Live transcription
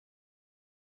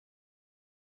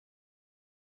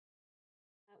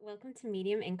Welcome to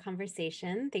Medium in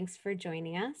Conversation. Thanks for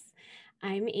joining us.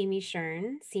 I'm Amy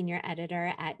Shern, Senior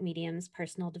Editor at Medium's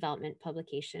personal development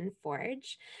publication,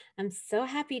 Forge. I'm so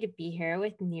happy to be here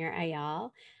with Nir Eyal,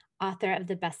 author of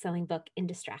the best-selling book,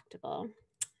 Indistractable.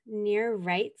 Nir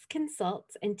writes,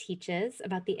 consults, and teaches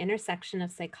about the intersection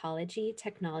of psychology,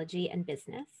 technology, and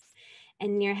business.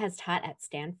 And Nir has taught at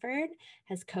Stanford,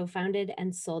 has co-founded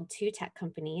and sold 2 tech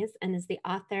companies, and is the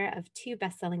author of 2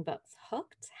 best-selling books,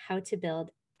 Hooked, How to Build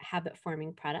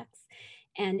Habit-Forming Products,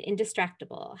 and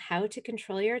Indistractable, How to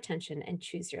Control Your Attention and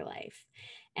Choose Your Life.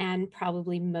 And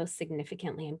probably most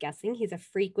significantly, I'm guessing, he's a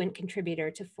frequent contributor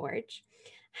to Forge.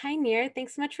 Hi, Nir.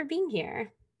 Thanks so much for being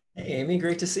here. Hey, Amy,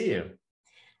 great to see you.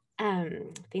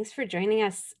 Thanks for joining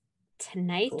us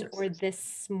tonight Of or course.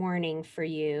 this morning for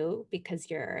you, because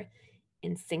you're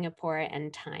in Singapore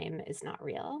and time is not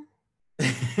real,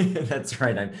 That's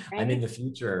right. I'm in right? the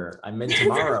future. I'm in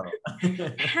tomorrow.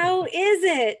 How is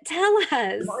it? Tell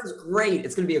us. Tomorrow's great.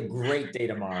 It's going to be a great day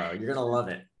tomorrow. You're going to love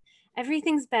it.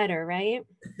 Everything's better, right?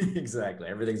 Exactly.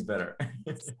 Everything's better.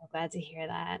 So glad to hear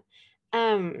that.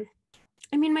 Um,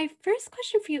 my first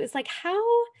question for you is like, how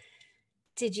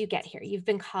did you get here? You've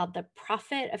been called the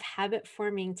prophet of habit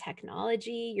forming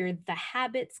technology. You're the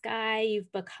habits guy.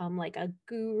 You've become like a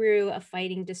guru of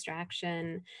fighting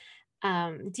distraction.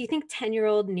 Do you think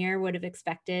 10-year-old Nir would have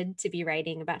expected to be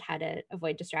writing about how to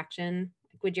avoid distraction?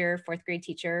 Would your 4th grade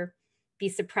teacher be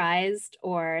surprised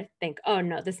or think, oh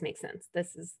no, this makes sense.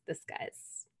 This is this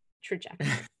guy's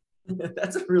trajectory?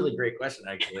 That's a really great question,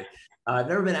 actually. I've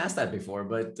never been asked that before,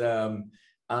 but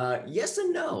yes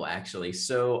and no, actually.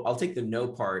 So I'll take the no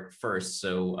part first.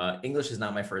 So English is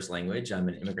not my first language. I'm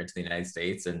an immigrant to the United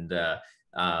States, and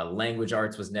language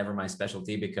arts was never my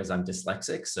specialty because I'm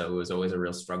dyslexic. So it was always a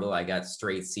real struggle. I got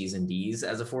straight C's and D's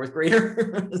as a 4th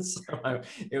grader.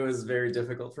 It was very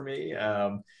difficult for me.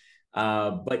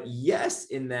 But yes,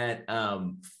 in that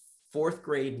 4th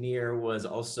grade Nir was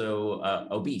also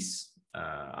obese.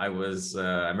 I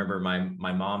remember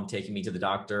my mom taking me to the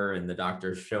doctor and the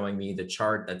doctor showing me the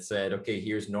chart that said, okay,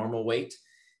 here's normal weight,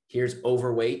 here's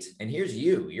overweight, and here's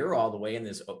you. You're all the way in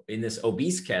this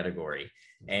obese category.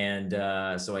 And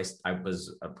so I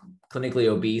was clinically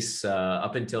obese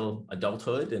up until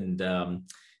adulthood. And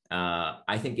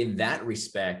I think in that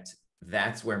respect,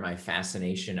 that's where my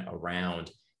fascination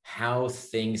around how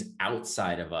things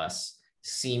outside of us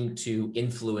seem to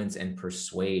influence and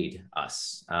persuade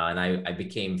us. And I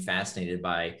became fascinated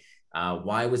by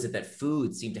why was it that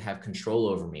food seemed to have control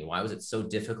over me? Why was it so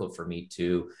difficult for me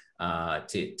to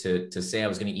say I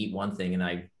was going to eat one thing and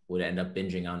I would end up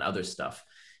binging on other stuff?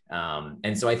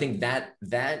 And so I think that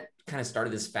kind of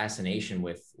started this fascination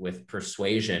with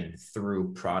persuasion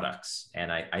through products.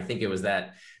 And I think it was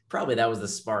that was the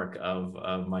spark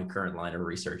of my current line of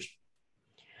research.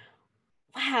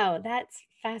 Wow, that's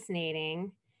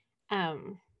fascinating.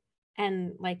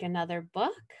 And like another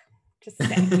book, just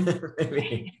saying.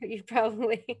 Maybe. You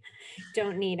probably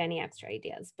don't need any extra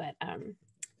ideas, but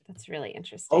that's really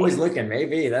Always interesting. looking,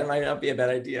 maybe that might not be a bad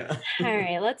idea. All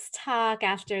right, let's talk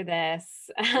after this.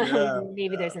 Yeah.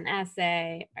 Maybe there's an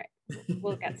essay. All right,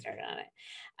 we'll get started on it.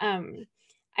 Um,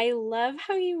 I love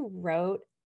how you wrote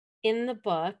in the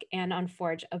book and on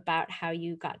Forge about how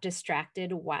you got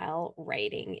distracted while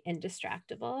writing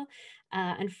Indistractable.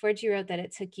 On Forge, you wrote that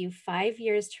it took you 5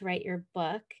 years to write your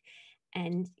book.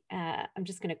 And I'm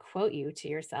just going to quote you to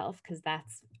yourself because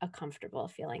that's a comfortable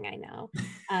feeling, I know.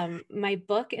 My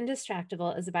book,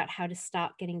 Indistractable, is about how to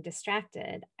stop getting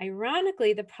distracted.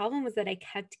 Ironically, the problem was that I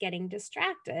kept getting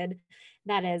distracted.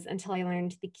 That is, until I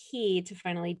learned the key to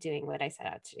finally doing what I set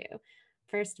out to do.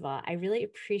 First of all, I really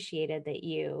appreciated that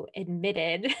you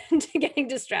admitted to getting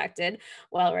distracted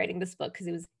while writing this book because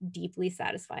it was deeply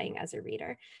satisfying as a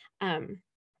reader.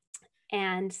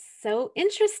 And so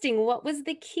interesting. What was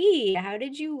the key? How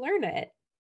did you learn it?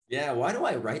 Yeah, why do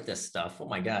I write this stuff? Oh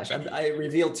my gosh, I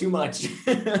reveal too much.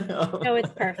 No,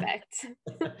 it's perfect.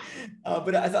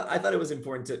 But I thought it was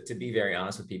important to be very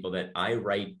honest with people that I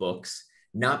write books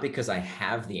not because I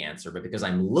have the answer, but because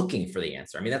I'm looking for the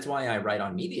answer. I mean, that's why I write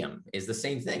on Medium. Is the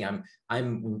same thing.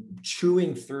 I'm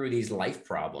chewing through these life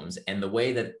problems, and the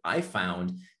way that I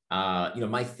found,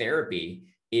 my therapy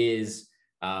is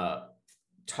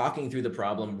talking through the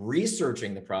problem,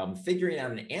 researching the problem, figuring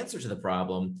out an answer to the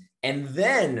problem, and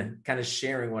then kind of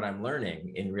sharing what I'm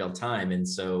learning in real time. And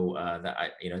so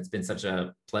it's been such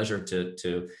a pleasure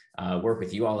to work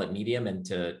with you all at Medium and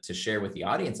to share with the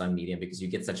audience on Medium, because you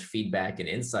get such feedback and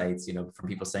insights, from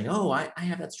people saying, oh, I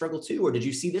have that struggle too. Or did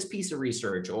you see this piece of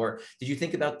research? Or did you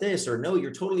think about this? Or no,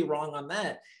 you're totally wrong on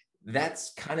that.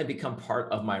 that's kind of become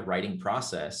part of my writing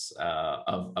process,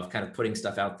 of kind of putting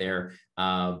stuff out there,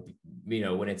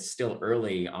 when it's still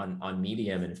early on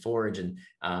Medium and Forge, and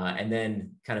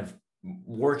then kind of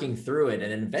working through it.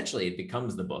 And then eventually it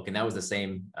becomes the book. And that was the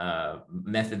same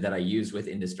method that I used with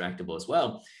Indistractable as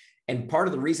well. And part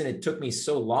of the reason it took me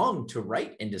so long to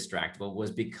write Indistractable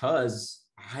was because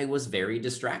I was very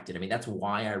distracted. I mean, that's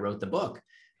why I wrote the book.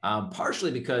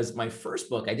 Partially because my first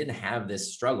book, I didn't have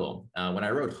this struggle. When I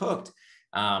wrote Hooked,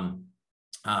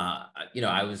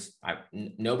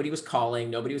 nobody was calling,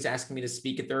 nobody was asking me to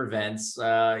speak at their events.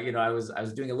 I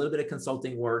was doing a little bit of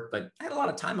consulting work, but I had a lot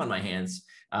of time on my hands,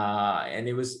 and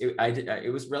it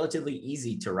was relatively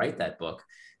easy to write that book.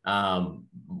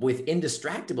 With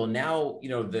Indistractable, now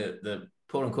the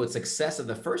quote unquote success of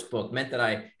the first book meant that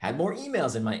I had more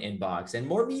emails in my inbox and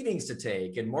more meetings to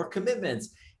take and more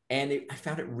commitments. And I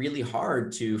found it really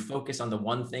hard to focus on the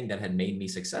one thing that had made me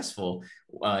successful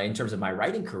in terms of my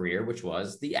writing career, which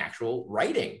was the actual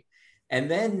writing. And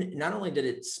then not only did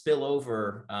it spill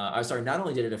over, not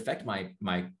only did it affect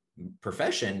my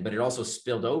profession, but it also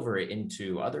spilled over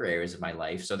into other areas of my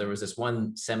life. So there was this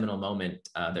one seminal moment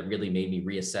that really made me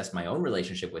reassess my own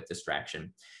relationship with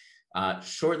distraction.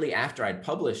 Shortly after I'd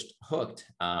published Hooked,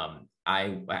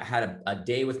 I had a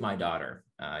day with my daughter,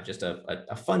 just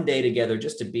a fun day together,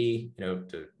 just to be,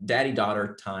 to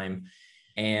daddy-daughter time.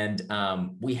 And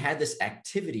we had this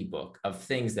activity book of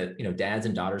things that, dads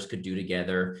and daughters could do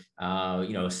together, a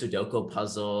Sudoku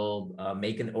puzzle,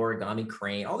 make an origami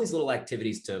crane, all these little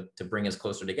activities to bring us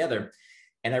closer together.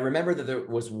 And I remember that there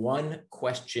was one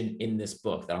question in this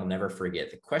book that I'll never forget.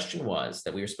 The question was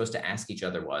that we were supposed to ask each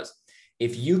other was,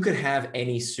 if you could have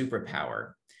any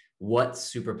superpower, what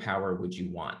superpower would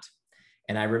you want?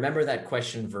 And I remember that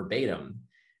question verbatim,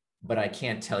 but I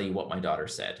can't tell you what my daughter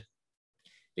said.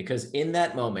 Because in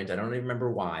that moment, I don't even remember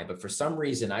why, but for some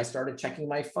reason, I started checking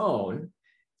my phone.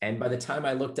 And by the time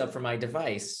I looked up from my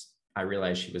device, I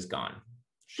realized she was gone.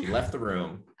 She left the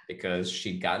room because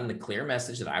she'd gotten the clear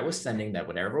message that I was sending that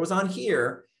whatever was on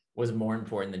here was more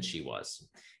important than she was.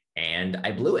 And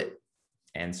I blew it.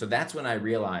 And so that's when I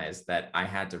realized that I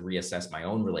had to reassess my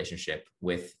own relationship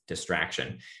with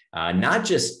distraction, not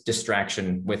just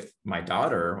distraction with my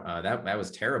daughter. That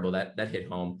was terrible. That hit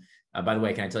home. By the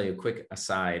way, can I tell you a quick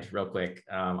aside real quick?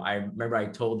 I remember I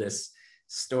told this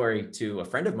story to a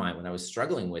friend of mine when I was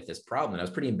struggling with this problem. And I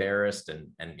was pretty embarrassed. And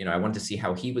I wanted to see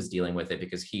how he was dealing with it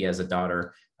because he has a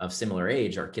daughter of similar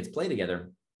age. Our kids play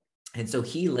together. And so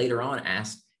he later on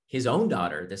asked his own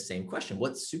daughter the same question.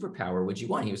 What superpower would you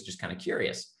want? He was just kind of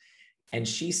curious. And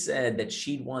she said that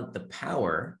she'd want the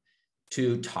power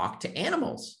to talk to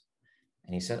animals.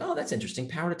 And he said, oh, that's interesting.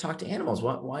 Power to talk to animals.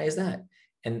 Why is that?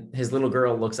 And his little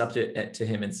girl looks up to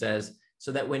him and says,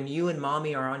 so that when you and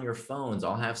mommy are on your phones,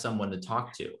 I'll have someone to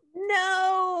talk to.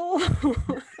 No.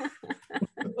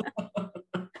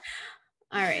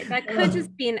 All right. That could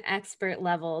just be an expert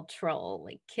level troll.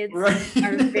 Like kids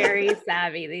are very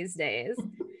savvy these days.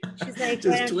 She's like,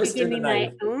 why don't you give me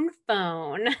my own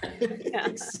phone? Yeah.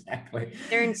 Exactly.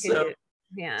 They're in cahoots.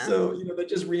 Yeah. So, that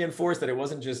just reinforced that it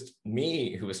wasn't just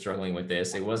me who was struggling with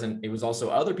this. It was also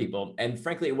other people. And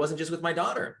frankly, it wasn't just with my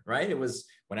daughter, right? It was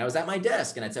when I was at my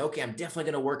desk and I'd say, okay, I'm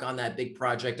definitely going to work on that big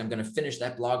project. I'm going to finish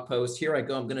that blog post. Here I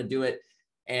go. I'm going to do it.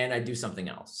 And I do something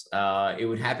else. It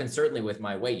would happen certainly with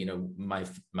my weight.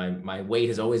 My weight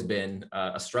has always been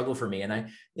a struggle for me. And I,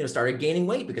 started gaining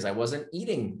weight because I wasn't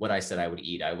eating what I said I would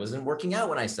eat. I wasn't working out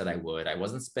when I said I would. I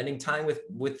wasn't spending time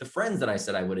with the friends that I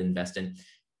said I would invest in.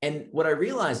 And what I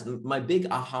realized, my big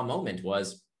aha moment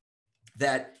was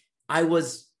that I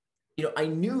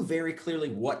knew very clearly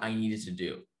what I needed to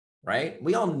do, right?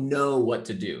 We all know what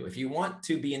to do. If you want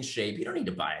to be in shape, you don't need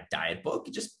to buy a diet book.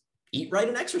 You just eat right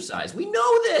and exercise. We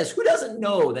know this. Who doesn't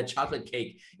know that chocolate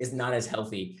cake is not as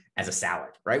healthy as a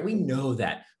salad, right? We know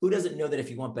that. Who doesn't know that if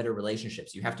you want better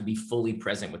relationships, you have to be fully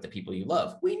present with the people you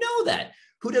love? We know that.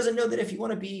 Who doesn't know that if you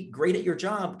want to be great at your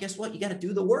job, guess what? You got to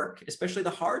do the work, especially the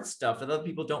hard stuff that other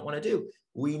people don't want to do.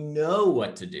 We know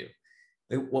what to do.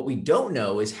 What we don't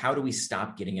know is how do we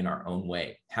stop getting in our own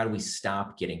way? How do we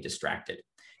stop getting distracted?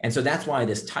 And so that's why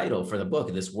this title for the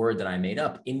book, this word that I made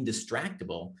up,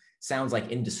 Indistractable, sounds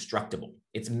like indestructible.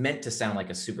 It's meant to sound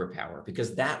like a superpower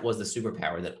because that was the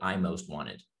superpower that I most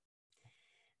wanted.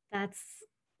 That's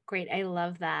great. I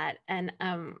love that. And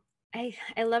I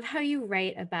love how you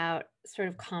write about sort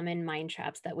of common mind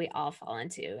traps that we all fall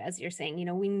into. As you're saying,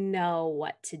 we know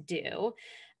what to do.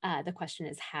 The question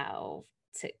is how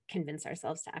to convince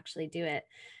ourselves to actually do it.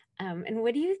 And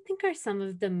what do you think are some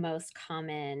of the most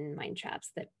common mind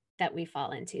traps that we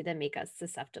fall into that make us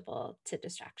susceptible to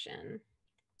distraction?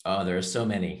 Oh, there are so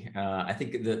many. I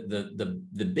think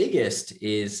the biggest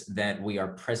is that we are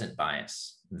present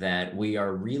bias, that we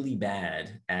are really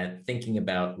bad at thinking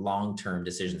about long-term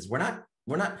decisions.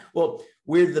 Well,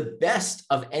 we're the best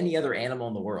of any other animal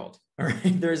in the world.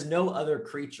 Right? There's no other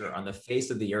creature on the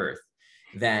face of the earth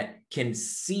that can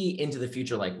see into the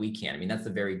future like we can. I mean, that's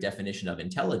the very definition of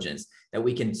intelligence, that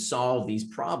we can solve these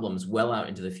problems well out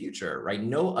into the future, right?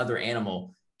 No other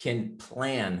animal can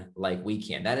plan like we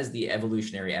can. That is the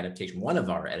evolutionary adaptation, one of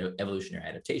our evolutionary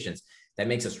adaptations that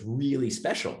makes us really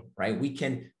special, right? We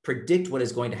can predict what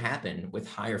is going to happen with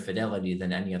higher fidelity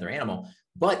than any other animal.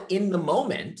 But in the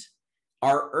moment,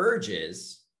 our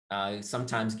urges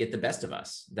sometimes get the best of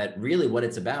us. That really what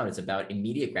it's about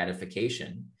immediate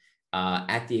gratification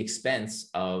at the expense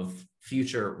of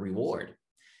future reward.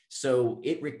 So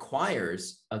it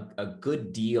requires a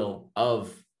good deal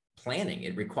of planning.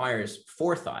 It requires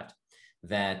forethought,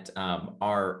 that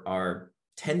our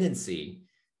tendency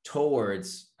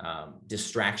towards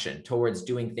distraction, towards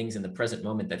doing things in the present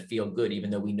moment that feel good, even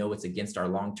though we know it's against our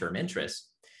long-term interests,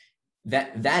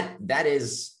 that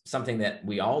is something that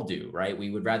we all do, right? We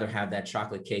would rather have that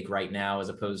chocolate cake right now as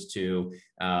opposed to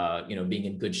being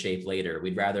in good shape later.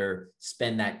 We'd rather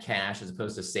spend that cash as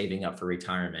opposed to saving up for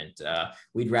retirement.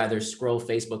 We'd rather scroll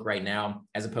Facebook right now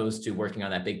as opposed to working on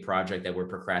that big project that we're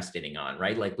procrastinating on,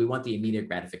 right? Like, we want the immediate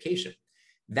gratification.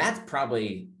 That's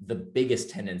probably the biggest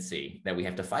tendency that we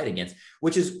have to fight against,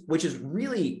 which is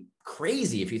really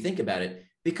crazy if you think about it,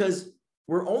 because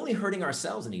we're only hurting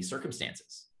ourselves in these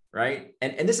circumstances. Right.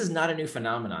 And this is not a new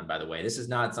phenomenon, by the way. This is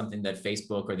not something that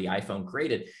Facebook or the iPhone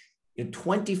created.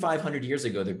 2,500 years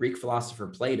ago, the Greek philosopher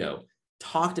Plato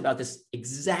talked about this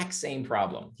exact same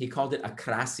problem. He called it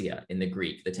akrasia in the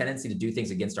Greek, the tendency to do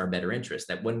things against our better interest,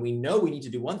 that when we know we need to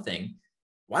do one thing,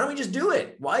 why don't we just do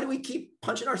it? Why do we keep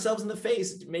punching ourselves in the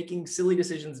face, making silly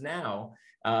decisions now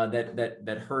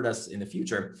that hurt us in the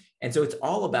future? And so it's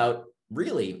all about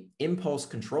really impulse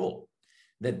control.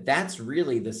 That's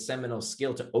really the seminal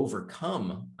skill to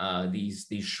overcome these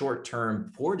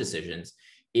short-term poor decisions,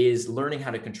 is learning how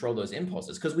to control those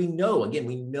impulses. Because we know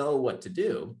what to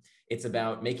do. It's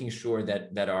about making sure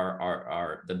that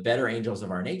our the better angels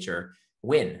of our nature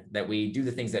win, that we do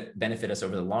the things that benefit us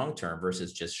over the long term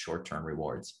versus just short-term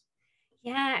rewards.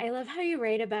 Yeah, I love how you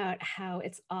write about how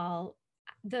it's all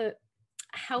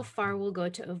how far we'll go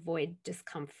to avoid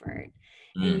discomfort.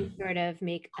 And you Mm. sort of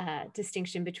make a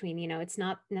distinction between, it's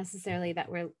not necessarily that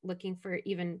we're looking for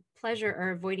even pleasure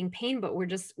or avoiding pain, but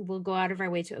we'll go out of our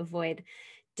way to avoid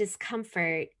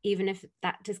discomfort, even if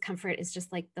that discomfort is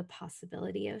just like the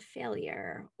possibility of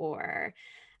failure or,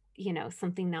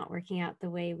 something not working out the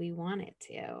way we want it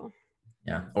to.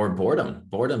 Yeah, or boredom.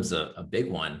 Boredom's a big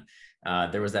one.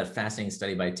 There was that fascinating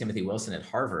study by Timothy Wilson at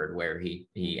Harvard where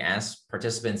he asked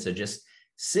participants to just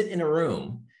sit in a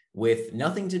room with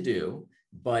nothing to do,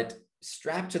 but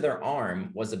strapped to their arm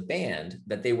was a band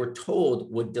that they were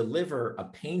told would deliver a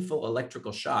painful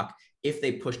electrical shock if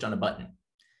they pushed on a button.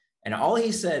 And all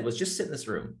he said was, just sit in this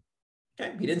room.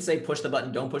 Okay. He didn't say push the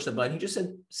button, don't push the button. He just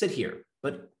said, sit here.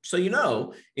 But so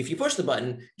if you push the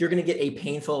button, you're going to get a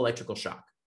painful electrical shock.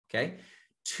 Okay.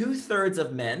 2/3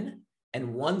 of men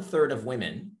and 1/3 of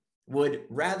women would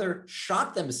rather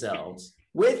shock themselves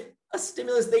with a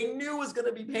stimulus they knew was going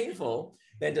to be painful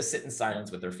than to sit in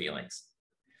silence with their feelings.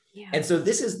 Yeah. And so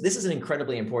this is an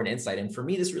incredibly important insight. And for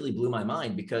me, this really blew my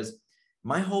mind, because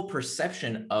my whole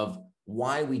perception of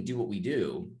why we do what we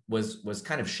do was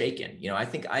kind of shaken. I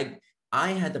think I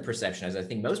had the perception, as I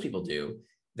think most people do,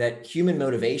 that human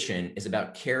motivation is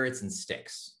about carrots and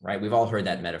sticks, right? We've all heard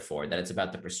that metaphor, that it's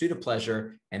about the pursuit of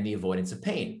pleasure and the avoidance of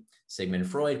pain. Sigmund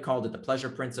Freud called it the pleasure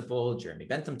principle. Jeremy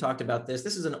Bentham talked about this.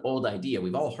 This is an old idea.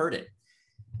 We've all heard it.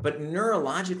 But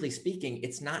neurologically speaking,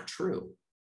 it's not true.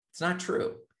 It's not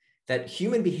true. That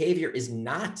human behavior is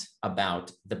not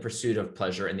about the pursuit of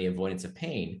pleasure and the avoidance of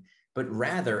pain, but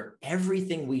rather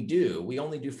everything we do, we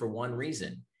only do for one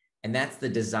reason, and that's the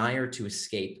desire to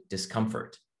escape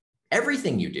discomfort.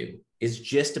 Everything you do is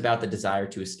just about the desire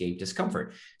to escape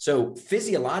discomfort. So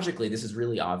physiologically, this is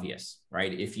really obvious,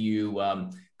 right? If you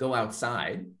go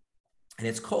outside and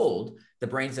it's cold, the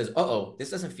brain says, uh-oh, this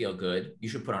doesn't feel good. You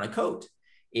should put on a coat.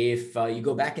 If you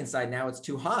go back inside, now it's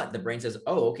too hot. The brain says,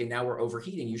 oh, okay, now we're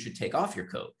overheating. You should take off your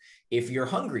coat. If you're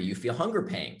hungry, you feel hunger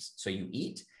pangs, so you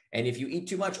eat. And if you eat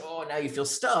too much, oh, now you feel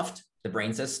stuffed. The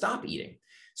brain says, stop eating.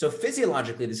 So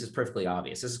physiologically, this is perfectly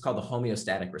obvious. This is called the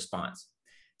homeostatic response.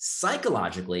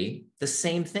 Psychologically, the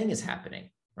same thing is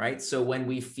happening, right? So when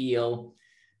we feel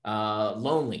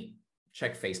lonely,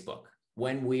 check Facebook.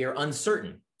 When we are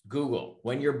uncertain, Google.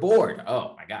 When you're bored,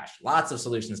 oh my gosh, lots of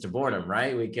solutions to boredom,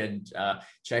 right? We can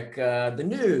check the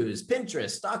news,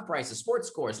 Pinterest, stock prices, sports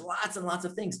scores, lots and lots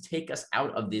of things take us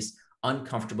out of this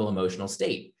uncomfortable emotional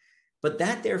state. But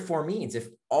that therefore means if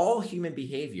all human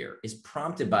behavior is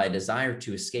prompted by a desire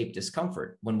to escape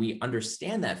discomfort, when we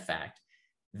understand that fact,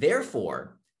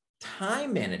 therefore,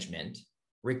 time management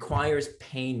requires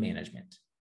pain management.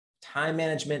 Time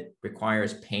management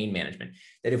requires pain management.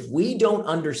 That if we don't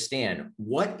understand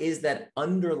what is that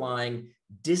underlying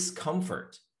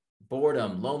discomfort,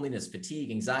 boredom, loneliness,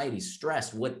 fatigue, anxiety,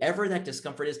 stress, whatever that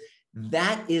discomfort is,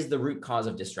 that is the root cause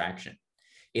of distraction.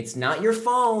 It's not your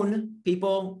phone,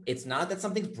 people. It's not that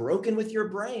something's broken with your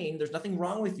brain. There's nothing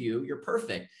wrong with you. You're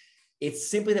perfect. It's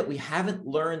simply that we haven't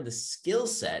learned the skill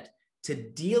set to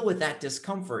deal with that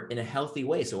discomfort in a healthy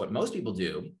way. So what most people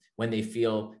do when they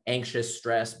feel anxious,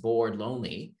 stressed, bored,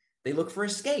 lonely, they look for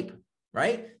escape,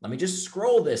 right? Let me just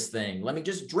scroll this thing. Let me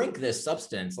just drink this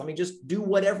substance. Let me just do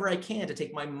whatever I can to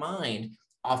take my mind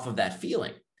off of that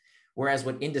feeling. Whereas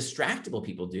what indistractable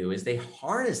people do is they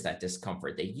harness that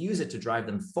discomfort. They use it to drive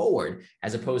them forward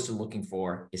as opposed to looking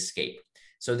for escape.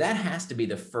 So that has to be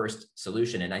the first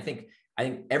solution. And I think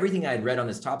everything I had read on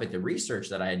this topic, the research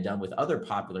that I had done with other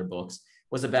popular books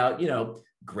was about,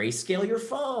 grayscale your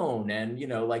phone and,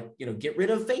 get rid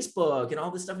of Facebook and all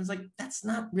this stuff. And it's like, that's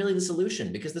not really the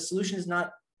solution, because the solution is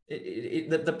not,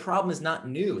 the problem is not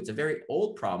new. It's a very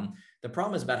old problem. The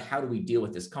problem is about how do we deal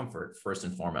with discomfort first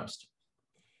and foremost.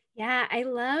 Yeah, I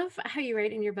love how you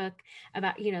write in your book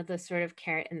about, the sort of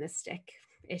carrot and the stick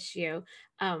issue.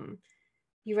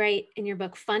 You write in your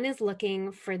book, fun is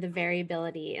looking for the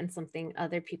variability in something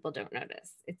other people don't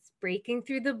notice. It's breaking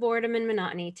through the boredom and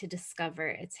monotony to discover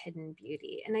its hidden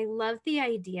beauty. And I love the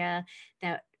idea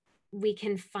that we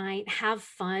can have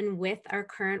fun with our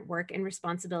current work and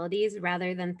responsibilities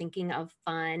rather than thinking of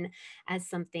fun as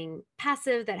something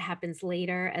passive that happens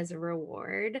later as a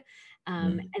reward.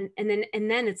 And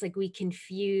then it's like we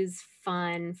confuse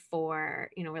fun for,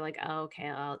 we're like, oh, okay,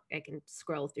 I can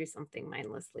scroll through something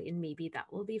mindlessly and maybe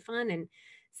that will be fun. And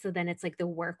so then it's like the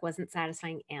work wasn't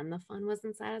satisfying and the fun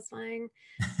wasn't satisfying.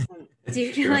 Do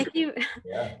you feel Sure. like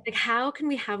Yeah. like, how can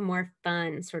we have more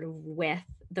fun sort of with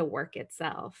the work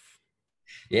itself?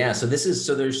 Yeah, so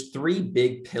there's three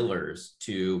big pillars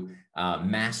to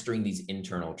mastering these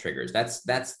internal triggers. That's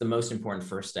the most important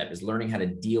first step, is learning how to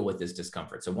deal with this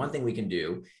discomfort. So one thing we can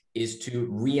do is to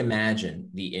reimagine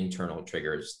the internal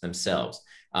triggers themselves.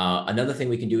 Another thing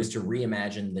we can do is to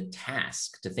reimagine the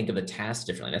task, to think of the task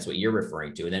differently. That's what you're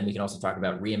referring to. And then we can also talk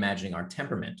about reimagining our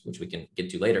temperament, which we can get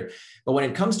to later. But when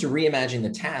it comes to reimagining the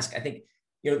task, I think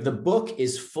the book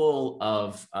is full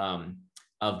of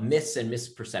myths and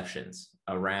misperceptions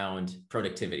around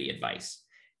productivity advice.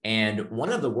 And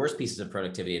one of the worst pieces of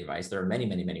productivity advice, there are many,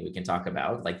 many, many we can talk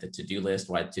about, like the to-do list,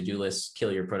 why to-do lists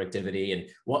kill your productivity. And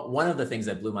one of the things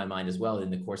that blew my mind as well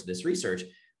in the course of this research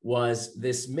was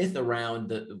this myth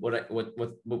around what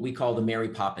we call the Mary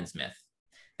Poppins myth,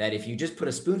 that if you just put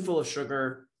a spoonful of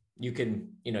sugar, you can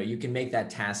make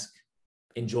that task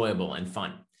enjoyable and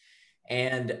fun.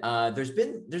 And there's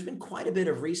been quite a bit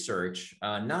of research,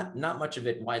 not much of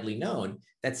it widely known,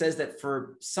 that says that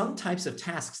for some types of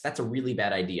tasks, that's a really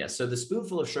bad idea. So the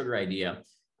spoonful of sugar idea,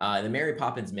 the Mary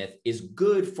Poppins myth, is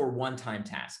good for one-time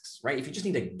tasks, right? If you just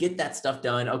need to get that stuff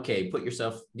done, okay, give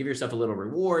yourself a little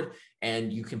reward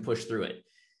and you can push through it.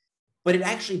 But it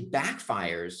actually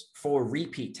backfires for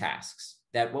repeat tasks.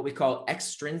 That what we call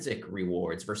extrinsic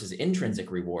rewards versus intrinsic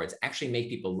rewards actually make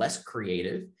people less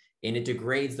creative, and it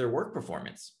degrades their work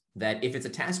performance. That if it's a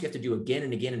task you have to do again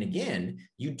and again and again,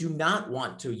 you do not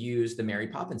want to use the Mary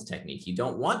Poppins technique. You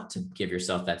don't want to give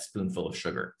yourself that spoonful of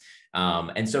sugar.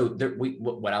 And so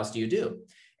what else do you do?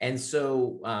 And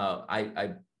so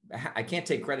I can't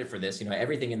take credit for this.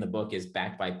 Everything in the book is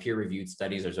backed by peer-reviewed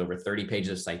studies. There's over 30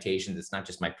 pages of citations. It's not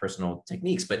just my personal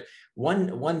techniques, but one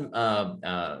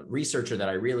researcher that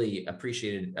I really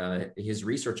appreciated his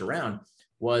research around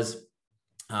was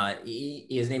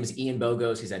his name is Ian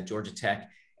Bogos. He's at Georgia Tech.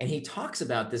 And he talks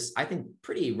about this, I think,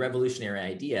 pretty revolutionary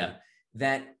idea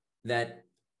that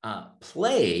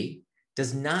play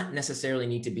does not necessarily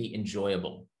need to be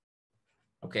enjoyable.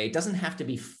 Okay, it doesn't have to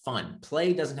be fun.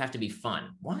 Play doesn't have to be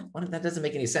fun. What? That doesn't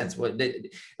make any sense. Shouldn't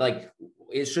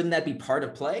that be part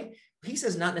of play? He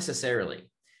says not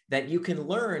necessarily. That you can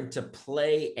learn to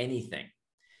play anything.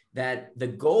 That the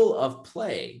goal of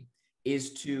play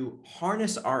is to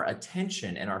harness our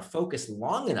attention and our focus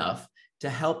long enough to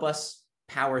help us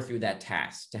power through that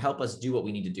task, to help us do what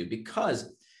we need to do.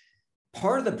 Because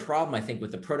part of the problem, I think,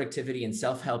 with the productivity and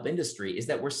self-help industry is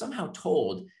that we're somehow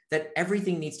told that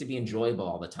everything needs to be enjoyable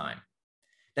all the time.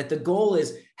 that the goal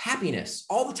is happiness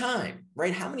all the time,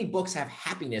 right? How many books have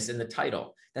happiness in the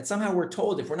title? That somehow we're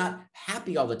told if we're not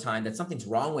happy all the time, that something's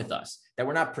wrong with us, that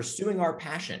we're not pursuing our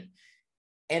passion.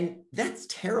 And that's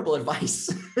terrible advice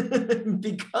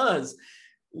because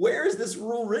where is this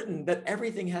rule written that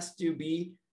everything has to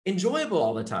be enjoyable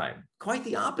all the time? Quite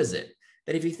the opposite.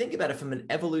 That if you think about it from an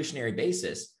evolutionary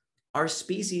basis, our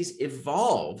species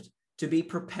evolved to be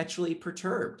perpetually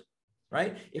perturbed,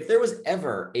 right? If there was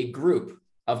ever a group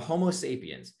of Homo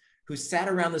sapiens who sat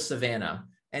around the savannah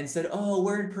and said, oh,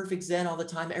 we're in perfect Zen all the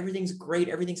time, everything's great,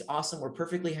 everything's awesome, we're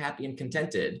perfectly happy and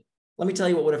contented, let me tell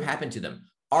you what would have happened to them.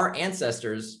 Our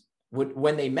ancestors would,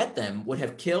 when they met them, would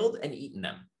have killed and eaten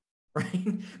them,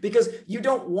 right? Because you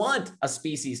don't want a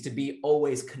species to be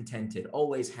always contented,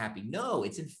 always happy. No,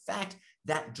 it's in fact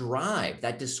that drive,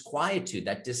 that disquietude,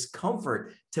 that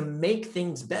discomfort to make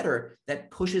things better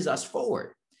that pushes us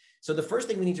forward. So the first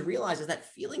thing we need to realize is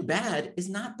that feeling bad is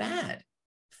not bad.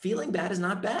 Feeling bad is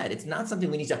not bad. It's not something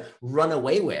we need to run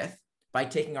away with by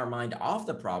taking our mind off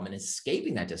the problem and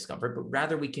escaping that discomfort, but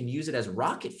rather we can use it as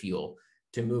rocket fuel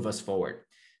to move us forward.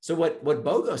 So what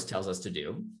Bogos tells us to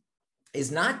do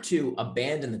is not to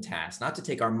abandon the task, not to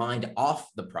take our mind off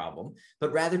the problem,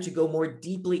 but rather to go more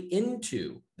deeply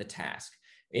into the task.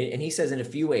 And he says in a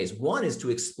few ways. One is to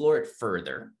explore it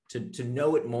further, to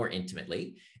know it more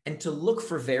intimately, and to look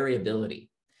for variability.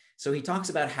 So he talks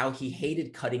about how he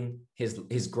hated cutting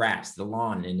his grass, the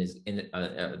lawn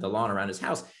the lawn around his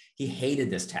house. He hated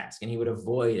this task and he would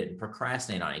avoid it and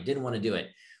procrastinate on it. He didn't want to do it.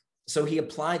 So he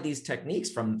applied these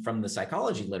techniques from the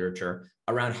psychology literature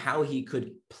around how he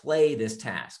could play this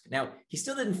task. Now, he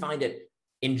still didn't find it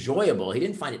enjoyable. He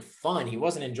didn't find it fun. He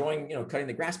wasn't enjoying, cutting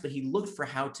the grass, but he looked for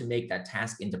how to make that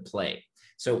task into play.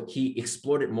 So he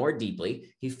explored it more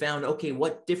deeply. He found, okay,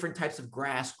 what different types of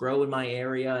grass grow in my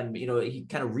area? And, he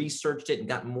kind of researched it and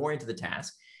got more into the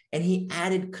task. And he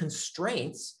added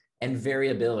constraints and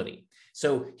variability.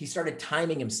 So he started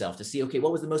timing himself to see, okay,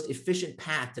 what was the most efficient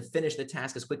path to finish the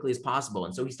task as quickly as possible?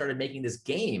 And so he started making this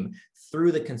game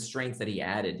through the constraints that he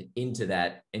added into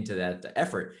that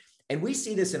effort. And we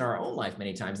see this in our own life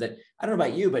many times that, I don't know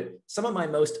about you, but some of my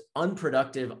most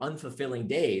unproductive, unfulfilling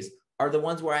days are the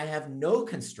ones where I have no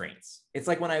constraints. It's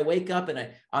like when I wake up and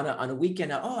on a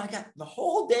weekend, I got the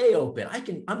whole day open.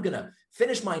 I'm going to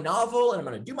finish my novel and I'm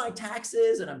going to do my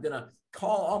taxes and I'm going to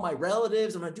call all my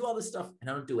relatives. I'm going to do all this stuff and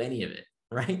I don't do any of it,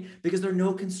 right? Because there are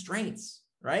no constraints,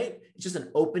 right? It's just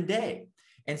an open day.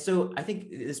 And so I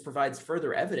think this provides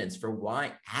further evidence for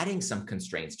why adding some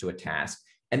constraints to a task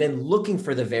and then looking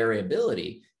for the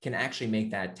variability can actually make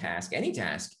that task, any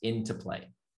task, into play.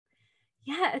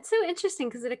 Yeah, it's so interesting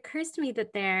because it occurs to me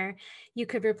that you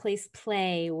could replace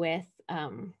play with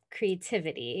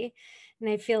creativity. And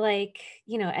I feel like,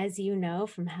 as you know,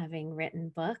 from having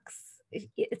written books,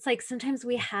 it's like sometimes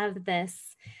we have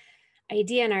this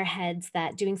idea in our heads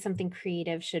that doing something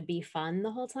creative should be fun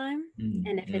the whole time.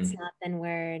 And if it's not, then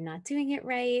we're not doing it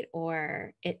right,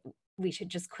 or we should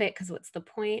just quit because what's the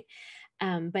point?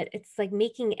 But it's like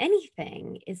making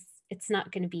anything it's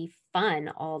not going to be fun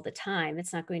all the time.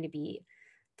 It's not going to be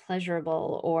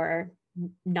pleasurable or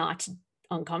not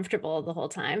uncomfortable the whole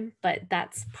time, but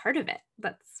that's part of it.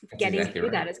 That's getting exactly through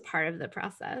right. that is part of the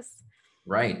process.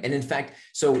 Right. And in fact,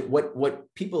 so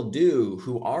what people do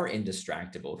who are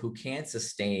indistractable, who can't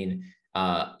sustain,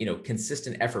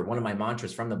 consistent effort, one of my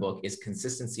mantras from the book is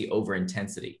consistency over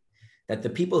intensity, that the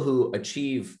people who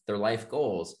achieve their life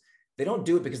goals, they don't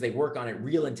do it because they work on it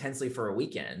real intensely for a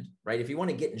weekend, right? If you want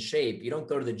to get in shape, you don't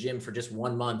go to the gym for just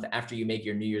 1 month after you make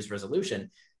your New Year's resolution.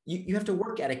 You have to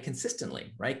work at it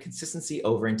consistently, right? Consistency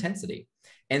over intensity.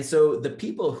 And so the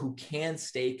people who can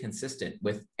stay consistent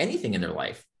with anything in their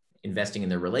life, investing in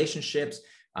their relationships,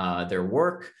 their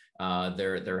work,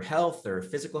 their health, their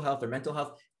physical health, their mental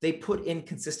health, they put in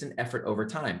consistent effort over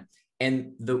time.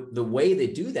 And the way they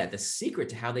do that, the secret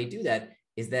to how they do that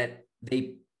is that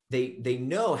they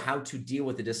know how to deal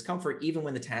with the discomfort, even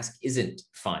when the task isn't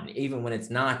fun, even when it's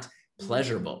not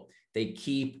pleasurable. They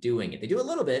keep doing it. They do a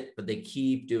little bit, but they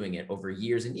keep doing it over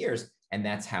years and years. And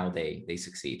that's how they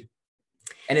succeed.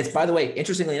 And it's, by the way,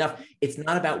 interestingly enough, it's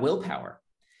not about willpower.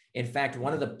 In fact,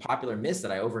 one of the popular myths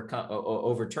that I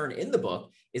overturn in the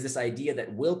book is this idea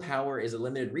that willpower is a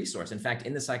limited resource. In fact,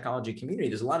 in the psychology community,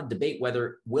 there's a lot of debate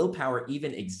whether willpower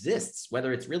even exists,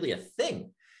 whether it's really a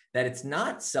thing, that it's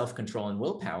not self-control and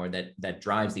willpower that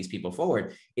drives these people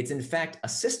forward. It's in fact a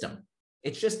system.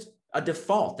 It's just a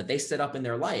default that they set up in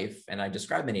their life. And I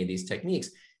describe many of these techniques.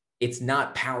 It's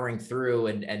not powering through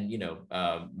and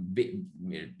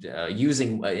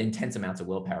using intense amounts of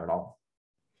willpower at all.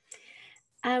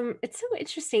 It's so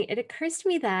interesting. It occurs to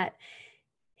me that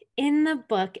in the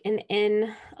book and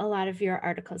in a lot of your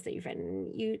articles that you've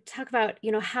written, you talk about,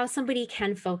 how somebody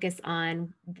can focus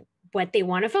on what they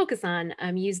want to focus on.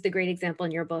 Use the great example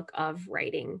in your book of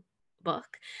writing a book,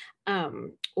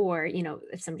 or,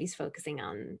 if somebody's focusing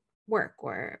on work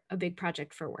or a big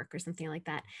project for work or something like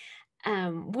that.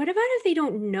 What about if they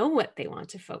don't know what they want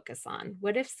to focus on?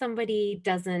 What if somebody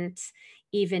doesn't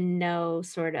even know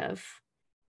sort of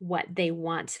what they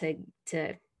want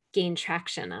to gain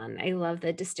traction on? I love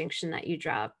the distinction that you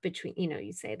draw between,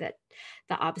 you say that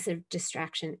the opposite of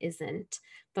distraction isn't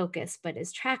focus, but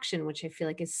is traction, which I feel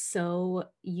like is so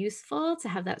useful to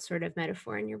have that sort of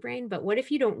metaphor in your brain. But what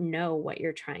if you don't know what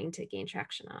you're trying to gain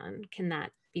traction on? Can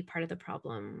that be part of the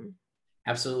problem?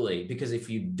 Absolutely. Because if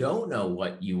you don't know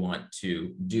what you want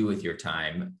to do with your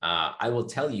time, I will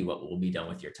tell you what will be done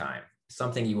with your time,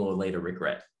 something you will later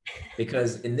regret.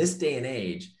 Because in this day and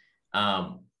age,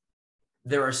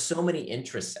 there are so many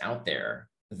interests out there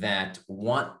that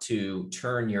want to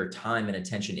turn your time and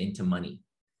attention into money,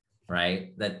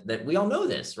 right? That we all know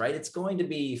this, right? It's going to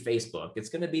be Facebook. It's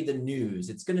going to be the news.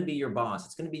 It's going to be your boss.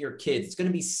 It's going to be your kids. It's going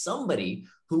to be somebody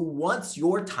who wants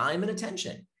your time and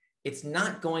attention. It's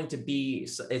not going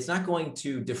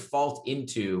to default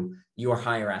into your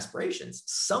higher aspirations.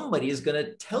 Somebody is going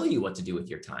to tell you what to do with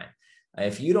your time.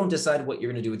 If you don't decide what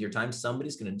you're going to do with your time,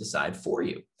 somebody's going to decide for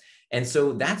you. And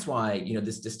so that's why,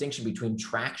 this distinction between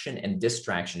traction and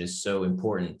distraction is so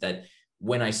important. That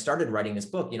when I started writing this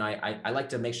book, I like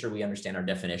to make sure we understand our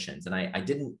definitions. And I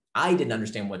didn't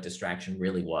understand what distraction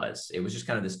really was. It was just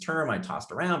kind of this term I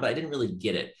tossed around, but I didn't really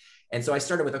get it. And so I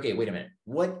started with, okay, wait a minute,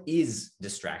 what is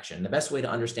distraction? The best way to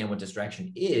understand what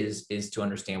distraction is to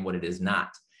understand what it is not.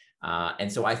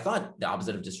 And so I thought the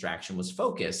opposite of distraction was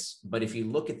focus. But if you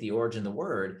look at the origin of the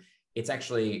word, it's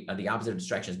actually the opposite of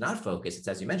distraction is not focus. It's,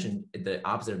 as you mentioned, the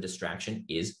opposite of distraction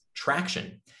is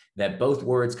traction. That both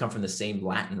words come from the same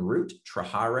Latin root,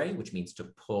 trahare, which means to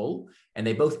pull. And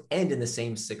they both end in the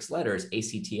same 6 letters,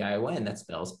 A-C-T-I-O-N, that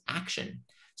spells action.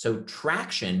 So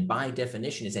traction, by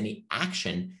definition, is any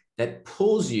action that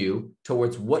pulls you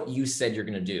towards what you said you're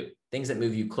going to do, things that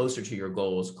move you closer to your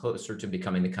goals, closer to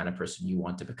becoming the kind of person you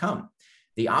want to become.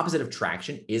 The opposite of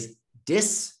traction is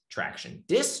distraction.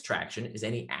 Distraction is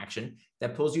any action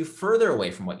that pulls you further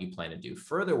away from what you plan to do,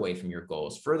 further away from your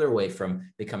goals, further away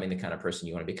from becoming the kind of person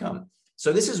you want to become.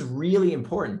 So this is really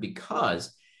important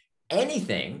because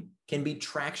anything can be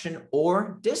traction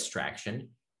or distraction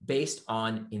based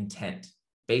on intent,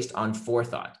 based on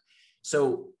forethought.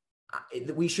 So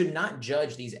we should not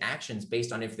judge these actions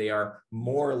based on if they are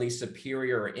morally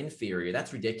superior or inferior.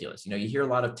 That's ridiculous. You hear a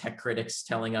lot of tech critics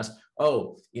telling us,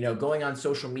 oh, going on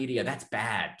social media, that's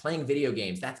bad. Playing video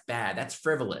games, that's bad. That's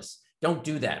frivolous. Don't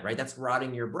do that, right? That's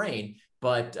rotting your brain.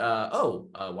 But,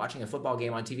 watching a football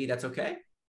game on TV, that's okay,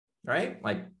 right?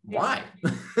 Like, why?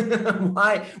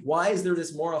 Why is there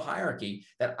this moral hierarchy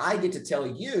that I get to tell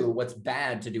you what's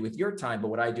bad to do with your time, but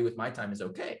what I do with my time is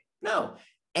okay? No.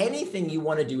 Anything you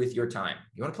want to do with your time.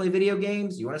 You want to play video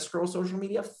games? You want to scroll social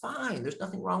media? Fine. There's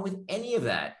nothing wrong with any of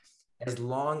that, as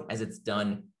long as it's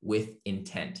done with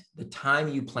intent. The time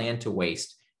you plan to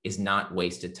waste is not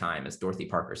wasted time, as Dorothy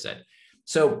Parker said.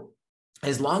 So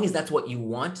as long as that's what you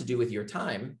want to do with your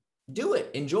time, do it,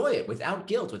 enjoy it without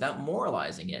guilt, without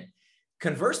moralizing it.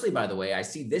 Conversely, by the way, I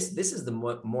see this is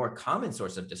the more common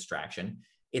source of distraction.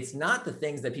 It's not the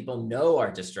things that people know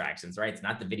are distractions, right? It's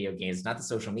not the video games, it's not the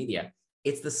social media.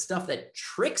 It's the stuff that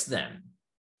tricks them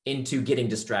into getting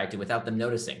distracted without them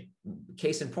noticing.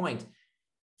 Case in point,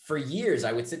 for years,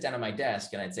 I would sit down at my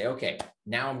desk and I'd say, okay,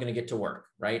 now I'm going to get to work,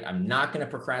 right? I'm not going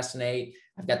to procrastinate.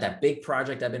 I've got that big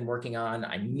project I've been working on.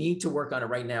 I need to work on it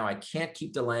right now. I can't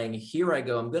keep delaying. Here I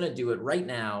go. I'm going to do it right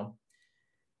now.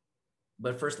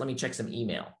 But first, let me check some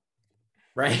email,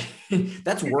 right?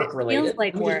 That's work related. Feels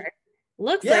like work.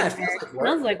 Looks yeah, like it feels work. like work.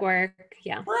 Smells like work.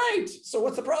 Yeah. Right. So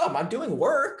what's the problem? I'm doing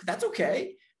work. That's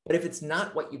okay. But if it's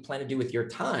not what you plan to do with your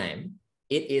time,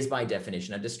 it is by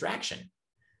definition a distraction,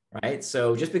 right?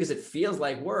 So just because it feels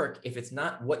like work, if it's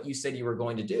not what you said you were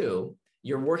going to do,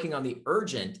 you're working on the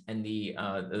urgent and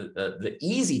the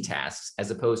easy tasks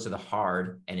as opposed to the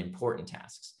hard and important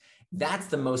tasks. That's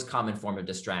the most common form of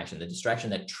distraction, the distraction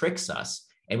that tricks us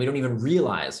and we don't even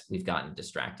realize we've gotten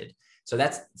distracted. So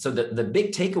the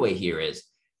big takeaway here is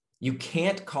you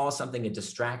can't call something a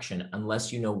distraction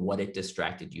unless you know what it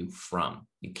distracted you from.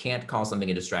 You can't call something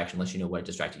a distraction unless you know what it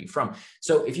distracted you from.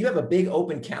 So if you have a big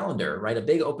open calendar, right, a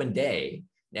big open day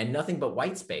and nothing but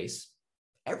white space,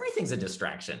 everything's a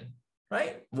distraction,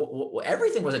 right?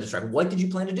 Everything was a distraction. What did you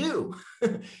plan to do?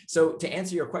 So to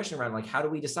answer your question around like, how do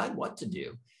we decide what to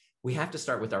do? We have to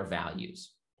start with our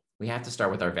values. We have to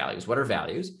start with our values. What are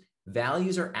values?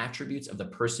 Values are attributes of the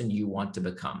person you want to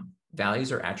become.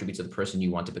 Values are attributes of the person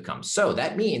you want to become. So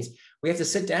that means we have to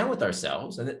sit down with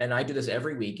ourselves. And I do this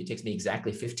every week. It takes me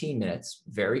exactly 15 minutes.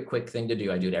 Very quick thing to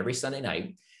do. I do it every Sunday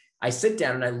night. I sit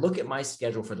down and I look at my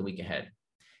schedule for the week ahead.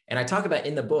 And I talk about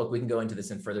in the book, we can go into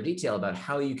this in further detail about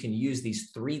how you can use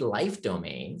these 3 life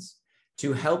domains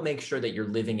to help make sure that you're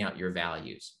living out your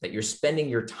values, that you're spending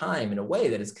your time in a way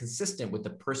that is consistent with the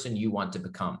person you want to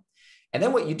become. And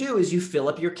then what you do is you fill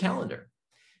up your calendar.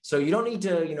 So you don't need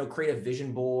to, create a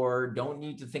vision board. Don't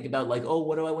need to think about like, oh,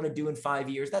 what do I want to do in 5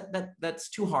 years? That's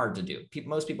too hard to do.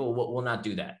 Most people will not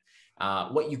do that.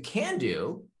 What you can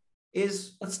do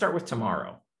is, let's start with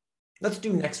tomorrow. Let's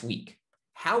do next week.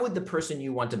 How would the person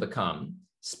you want to become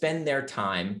spend their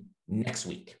time next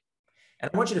week? And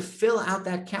I want you to fill out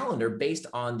that calendar based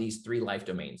on these 3 life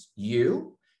domains: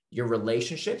 you, your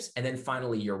relationships, and then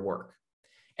finally your work.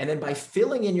 And then by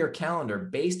filling in your calendar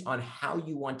based on how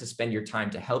you want to spend your time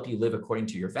to help you live according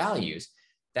to your values,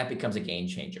 that becomes a game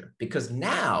changer, because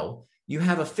now you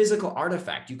have a physical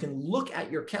artifact. You can look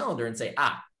at your calendar and say,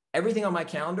 everything on my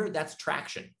calendar, that's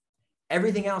traction.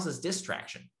 Everything else is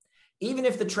distraction. Even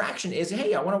if the traction is,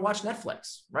 hey, I want to watch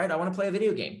Netflix, right? I want to play a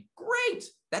video game. Great.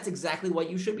 That's exactly what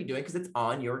you should be doing because it's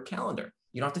on your calendar.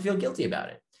 You don't have to feel guilty about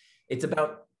it. It's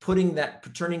about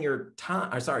turning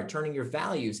your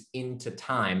values into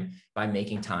time by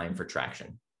making time for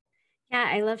traction. Yeah,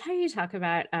 I love how you talk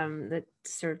about the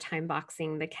sort of time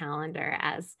boxing the calendar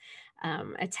as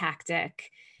a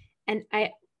tactic. And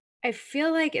I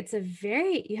feel like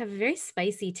you have a very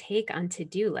spicy take on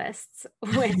to-do lists,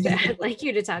 which I'd like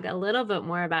you to talk a little bit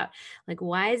more about, like,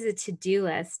 why is a to-do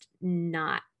list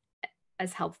not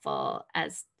as helpful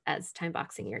as time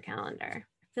boxing your calendar?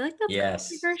 I feel like that's Yes.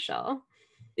 controversial.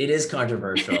 It is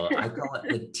controversial. I call it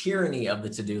the tyranny of the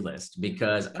to-do list,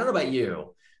 because I don't know about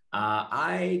you.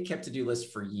 I kept to-do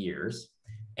lists for years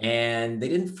and they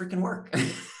didn't freaking work.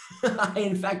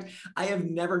 In fact, I have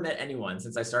never met anyone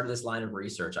since I started this line of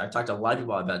research. I've talked to a lot of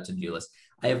people about to-do lists.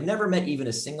 I have never met even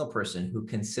a single person who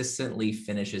consistently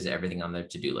finishes everything on their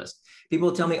to-do list. People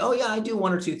will tell me, oh yeah, I do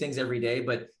 1 or 2 things every day,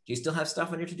 but do you still have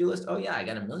stuff on your to-do list? Oh yeah, I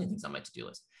got a million things on my to-do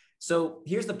list. So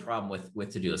here's the problem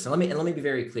with to-do lists. And let me be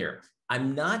very clear.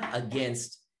 I'm not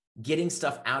against getting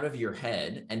stuff out of your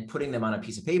head and putting them on a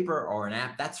piece of paper or an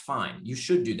app. That's fine. You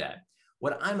should do that.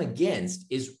 What I'm against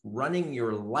is running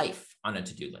your life on a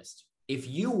to-do list. If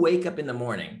you wake up in the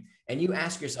morning and you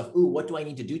ask yourself, ooh, what do I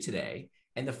need to do today?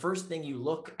 And the first thing you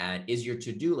look at is your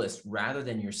to-do list rather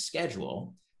than your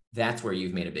schedule, that's where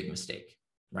you've made a big mistake,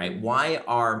 right? Why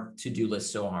are to-do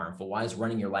lists so harmful? Why is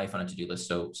running your life on a to-do list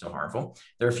so harmful?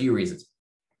 There are a few reasons.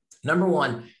 Number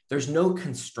one, there's no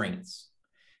constraints.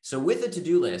 So with a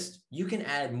to-do list, you can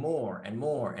add more and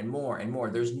more and more and more.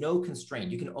 There's no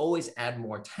constraint. You can always add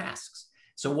more tasks.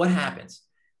 So what happens?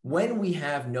 When we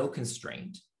have no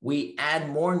constraint, we add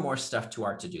more and more stuff to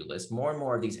our to-do list, more and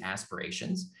more of these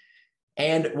aspirations.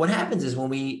 And what happens is when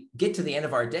we get to the end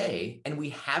of our day and we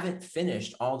haven't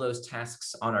finished all those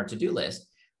tasks on our to-do list,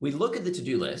 we look at the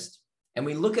to-do list and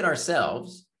we look at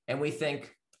ourselves and we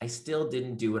think, I still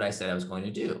didn't do what I said I was going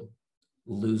to do.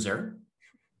 Loser.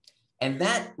 And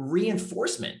that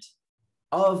reinforcement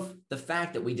of the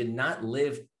fact that we did not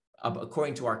live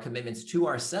according to our commitments to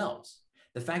ourselves,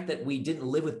 the fact that we didn't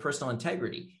live with personal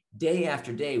integrity, day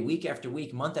after day, week after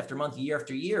week, month after month, year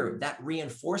after year, that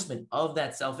reinforcement of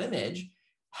that self-image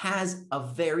has a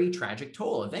very tragic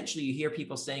toll. Eventually, you hear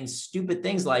people saying stupid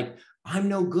things like, I'm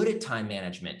no good at time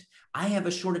management. I have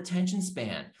a short attention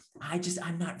span.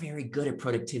 I'm not very good at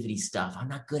productivity stuff. I'm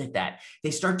not good at that.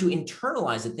 They start to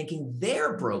internalize it thinking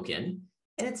they're broken,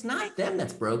 and it's not them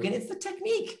that's broken. It's the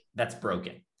technique that's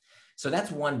broken. So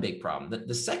that's one big problem.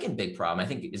 The second big problem, I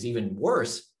think, is even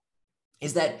worse,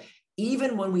 is that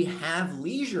even when we have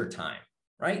leisure time,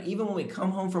 right? Even when we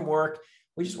come home from work,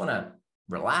 we just want to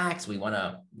relax. We want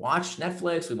to watch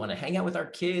Netflix. We want to hang out with our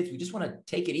kids. We just want to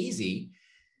take it easy.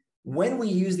 When we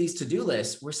use these to-do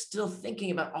lists, we're still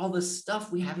thinking about all the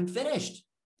stuff we haven't finished.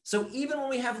 So even when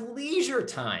we have leisure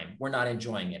time, we're not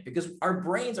enjoying it because our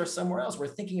brains are somewhere else. We're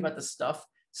thinking about the stuff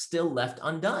still left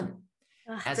undone.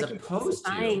 As like opposed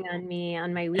to spying on me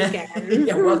on my weekend.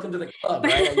 Yeah, welcome to the club,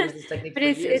 right? I use this technique But for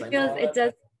years.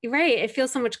 It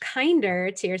feels so much kinder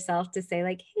to yourself to say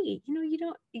like, hey,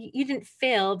 you didn't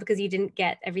fail because you didn't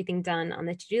get everything done on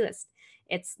the to-do list.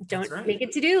 Don't make a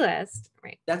to-do list.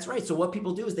 Right. That's right. So what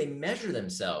people do is they measure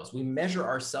themselves. We measure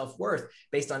our self-worth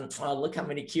based on, oh, look how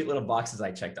many cute little boxes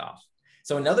I checked off.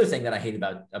 So another thing that I hate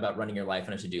about running your life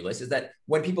on a to-do list is that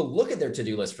when people look at their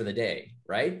to-do list for the day,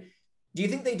 right? Do you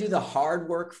think they do the hard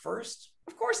work first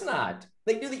Of course not.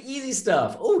 They do the easy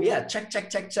stuff. Oh yeah, check, check,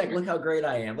 check, check. Look how great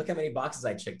I am. Look how many boxes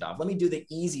I checked off. Let me do the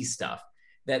easy stuff.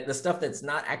 That the stuff that's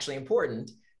not actually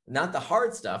important, not the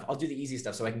hard stuff. I'll do the easy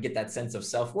stuff so I can get that sense of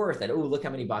self-worth that, oh, look how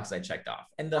many boxes I checked off.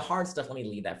 And the hard stuff, let me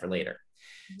leave that for later.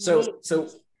 Right. So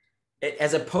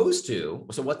as opposed to,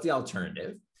 so what's the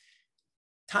alternative?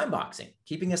 Time boxing,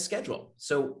 keeping a schedule.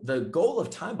 So the goal of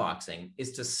time boxing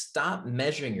is to stop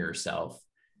measuring yourself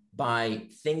by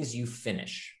things you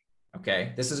finish.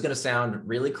 Okay. This is going to sound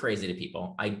really crazy to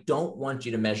people. I don't want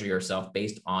you to measure yourself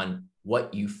based on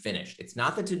what you finished. It's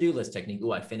not the to-do list technique.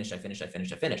 Oh, I finished.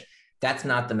 That's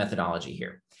not the methodology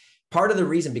here. Part of the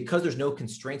reason, because there's no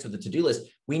constraints with the to-do list,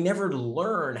 we never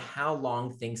learn how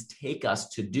long things take us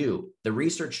to do. The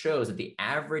research shows that the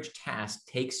average task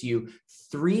takes you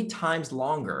 3 times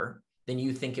longer than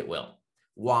you think it will.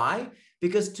 Why?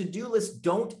 Because to-do lists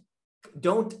don't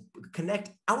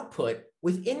connect output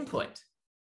with input,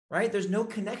 right? There's no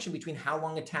connection between how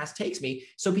long a task takes me.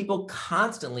 So people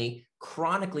constantly,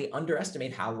 chronically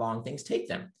underestimate how long things take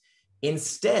them.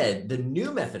 Instead, the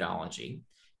new methodology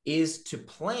is to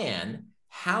plan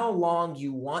how long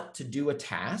you want to do a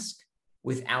task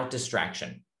without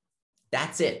distraction.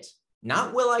 That's it.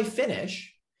 Not will I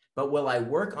finish, but will I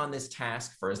work on this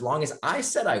task for as long as I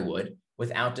said I would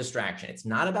without distraction. It's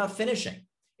not about finishing.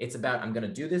 It's about, I'm going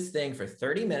to do this thing for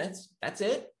 30 minutes. That's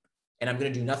it. And I'm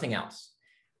going to do nothing else.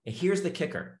 And here's the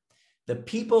kicker. The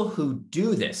people who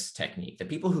do this technique, the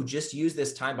people who just use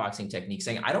this time boxing technique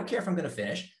saying, I don't care if I'm going to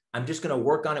finish, I'm just going to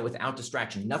work on it without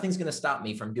distraction. Nothing's going to stop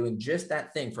me from doing just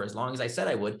that thing for as long as I said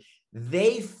I would.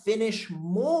 They finish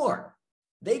more.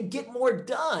 They get more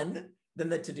done than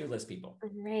the to-do list people.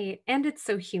 Right. And it's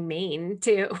so humane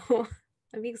too.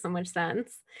 That makes so much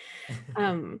sense.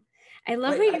 I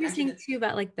love what you were saying too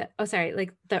about like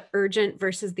like the urgent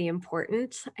versus the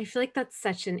important. I feel like that's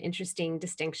such an interesting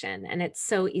distinction. And it's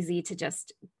so easy to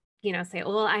just, say,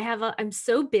 well, I'm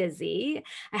so busy.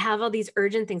 I have all these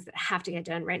urgent things that have to get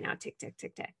done right now. Tick, tick,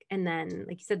 tick, tick. And then,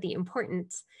 like you said, the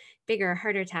important, bigger,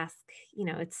 harder task,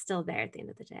 it's still there at the end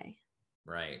of the day.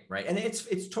 Right, right. And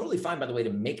it's totally fine, by the way,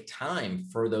 to make time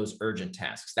for those urgent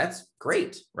tasks. That's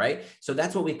great, right? So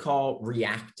that's what we call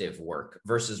reactive work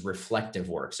versus reflective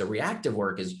work. So reactive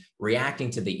work is reacting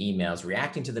to the emails,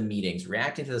 reacting to the meetings,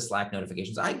 reacting to the Slack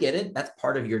notifications. I get it. That's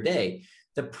part of your day.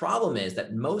 The problem is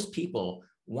that most people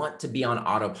want to be on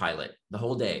autopilot the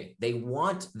whole day. They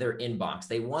want their inbox.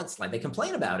 They want Slack. They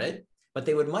complain about it, but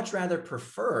they would much rather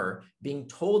prefer being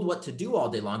told what to do all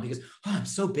day long because, oh, I'm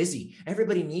so busy.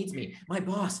 Everybody needs me. My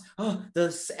boss, oh, the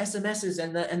SMSs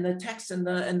and the texts and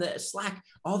the Slack,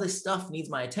 all this stuff needs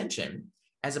my attention,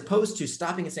 as opposed to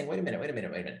stopping and saying, wait a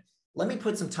minute. Let me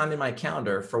put some time in my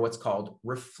calendar for what's called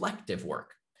reflective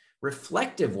work.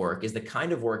 Reflective work is the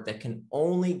kind of work that can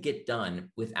only get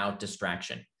done without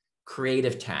distraction.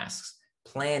 Creative tasks,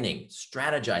 planning,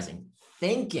 strategizing,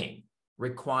 thinking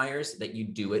requires that you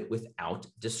do it without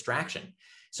distraction.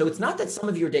 So it's not that some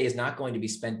of your day is not going to be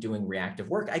spent doing reactive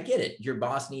work. I get it. Your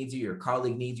boss needs you, your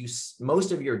colleague needs you.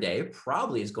 Most of your day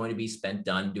probably is going to be spent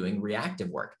doing reactive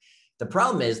work. The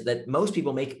problem is that most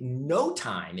people make no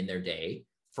time in their day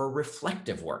for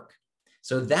reflective work.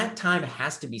 So that time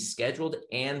has to be scheduled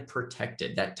and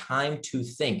protected. That time to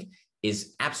think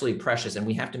is absolutely precious. And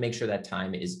we have to make sure that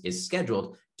time is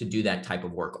scheduled to do that type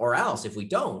of work. Or else, if we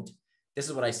don't, this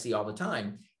is what I see all the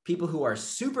time. People who are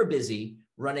super busy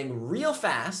running real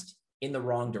fast in the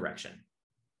wrong direction.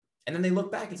 And then they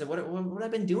look back and say, what have I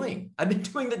been doing? I've been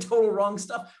doing the total wrong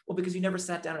stuff. Well, because you never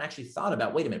sat down and actually thought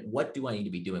about, wait a minute, what do I need to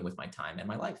be doing with my time and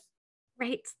my life?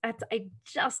 Right. I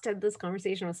just had this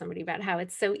conversation with somebody about how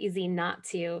it's so easy not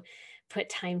to put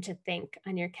time to think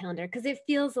on your calendar because it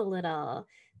feels a little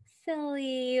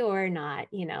silly or not,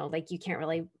 like you can't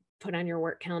really put on your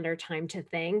work calendar time to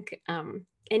think.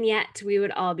 And yet we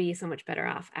would all be so much better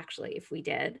off actually if we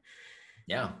did.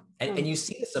 Yeah. And you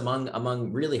see this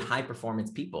among really high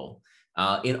performance people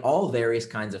in all various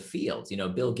kinds of fields.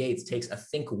 Bill Gates takes a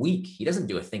think week. He doesn't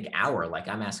do a think hour like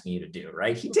I'm asking you to do,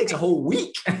 right? He takes a whole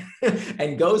week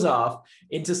and goes off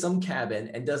into some cabin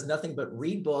and does nothing but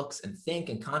read books and think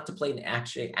and contemplate and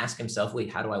actually ask himself,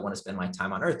 wait, how do I want to spend my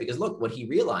time on Earth? Because look, what he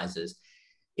realizes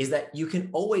is that you can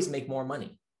always make more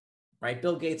money. Right?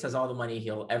 Bill Gates has all the money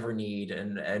he'll ever need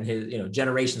and his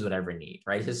generations would ever need,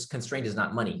 right? His constraint is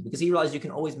not money because he realized you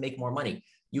can always make more money.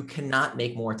 You cannot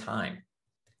make more time.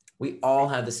 We all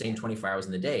have the same 24 hours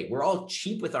in the day. We're all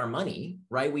cheap with our money,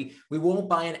 right? We won't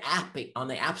buy an app on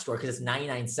the App Store because it's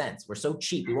 99 cents. We're so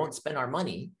cheap. We won't spend our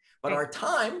money, but our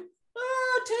time,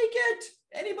 take it.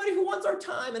 Anybody who wants our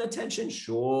time and attention,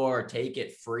 sure, take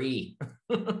it free.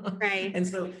 Right. And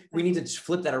so we need to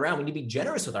flip that around. We need to be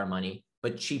generous with our money,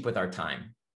 but cheap with our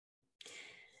time.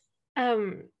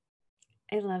 Um,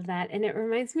 I love that. And it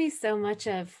reminds me so much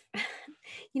of,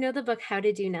 the book How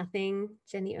to Do Nothing,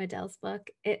 Jenny Odell's book.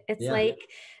 It's Yeah, like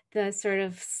the sort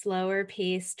of slower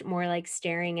paced, more like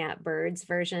staring at birds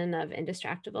version of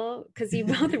Indistractable, because you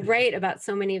both write about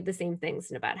so many of the same things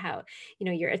and about how,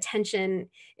 your attention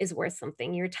is worth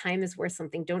something, your time is worth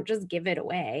something. Don't just give it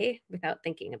away without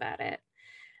thinking about it.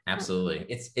 absolutely.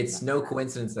 I It's love no that.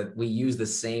 coincidence that we use the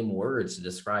same words to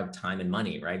describe time and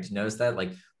money, right? Did you notice that?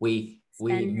 Like we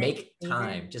Spend it, make save it.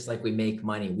 time just like we make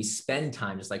money. We spend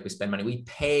time just like we spend money. We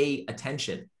pay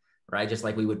attention, right? Just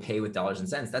like we would pay with dollars and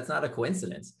cents. That's not a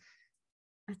coincidence.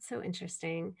 That's so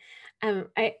interesting. I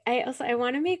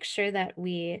want to make sure that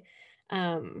we,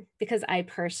 because I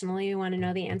personally want to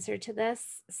know the answer to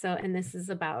this. So, and this is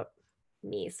about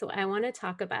me. So I want to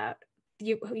talk about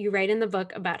you write in the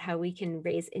book about how we can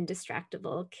raise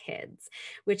indistractable kids,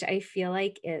 which I feel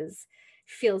like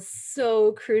feels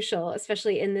so crucial,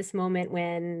 especially in this moment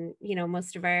when,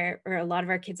 most of our, or a lot of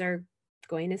our kids are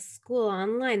going to school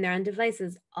online, they're on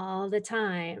devices all the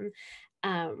time.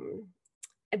 Um,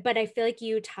 but I feel like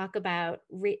you talk about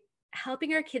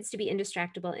helping our kids to be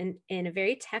indistractable in a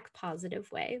very tech positive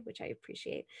way, which I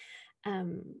appreciate.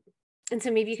 Um, and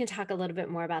so maybe you can talk a little bit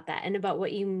more about that and about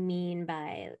what you mean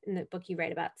by, in the book you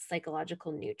write about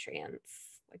psychological nutrients.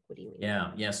 Like, what do you mean by Yeah,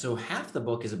 that? yeah. So half the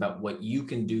book is about what you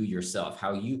can do yourself,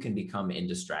 how you can become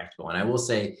indistractable. And I will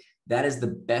say that is the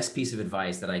best piece of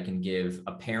advice that I can give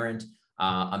a parent,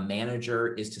 a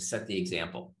manager, is to set the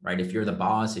example, right? If you're the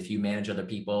boss, if you manage other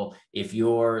people, if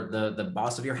you're the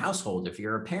boss of your household, if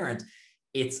you're a parent,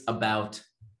 it's about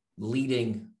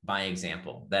leading by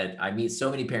example. That I meet so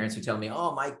many parents who tell me,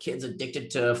 oh, my kid's addicted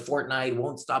to Fortnite,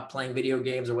 won't stop playing video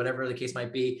games or whatever the case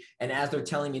might be. And as they're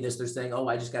telling me this, they're saying, oh,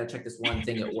 I just got to check this one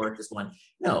thing at work, this one.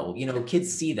 No,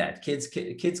 kids see that.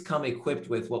 Kids come equipped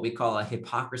with what we call a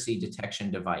hypocrisy detection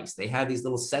device. They have these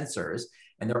little sensors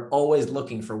and they're always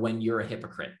looking for when you're a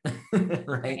hypocrite, right?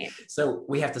 Right. So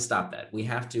we have to stop that. We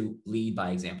have to lead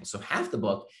by example. So half the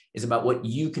book is about what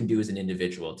you can do as an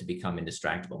individual to become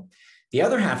indistractable. The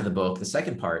other half of the book, the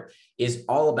second part, is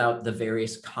all about the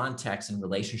various contexts and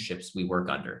relationships we work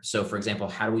under. So, for example,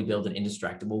 how do we build an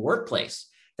indistractable workplace?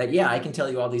 That, yeah, I can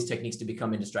tell you all these techniques to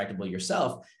become indistractable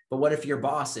yourself, but what if your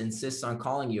boss insists on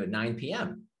calling you at 9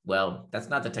 p.m.? Well, that's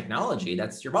not the technology,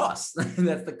 that's your boss.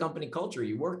 That's the company culture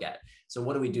you work at. So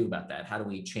what do we do about that? How do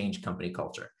we change company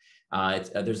culture?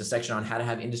 There's a section on how to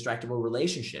have indistractable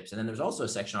relationships. And then there's also a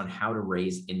section on how to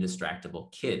raise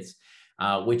indistractable kids,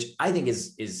 which I think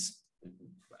is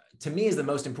to me is the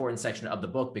most important section of the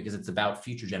book, because it's about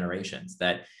future generations.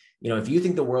 That, if you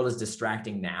think the world is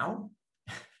distracting now,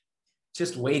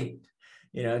 just wait,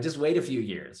 just wait a few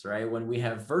years, right? When we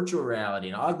have virtual reality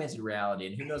and augmented reality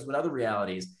and who knows what other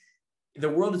realities, the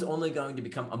world is only going to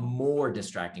become a more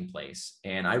distracting place.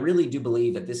 And I really do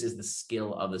believe that this is the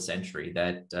skill of the century,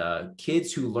 that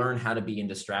kids who learn how to be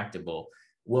indistractable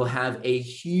will have a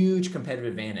huge competitive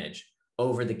advantage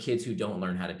over the kids who don't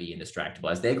learn how to be indistractable.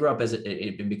 As they grow up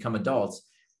and become adults,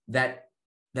 that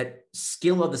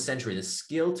skill of the century, the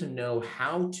skill to know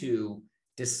how to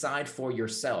decide for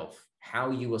yourself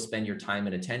how you will spend your time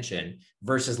and attention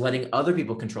versus letting other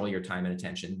people control your time and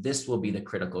attention. This will be the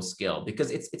critical skill,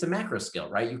 because it's a macro skill,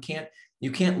 right? You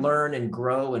can't learn and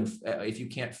grow and if you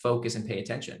can't focus and pay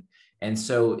attention. And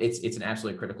so it's an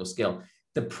absolutely critical skill.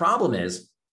 The problem is,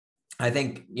 I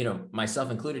think, myself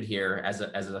included here, as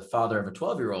a father of a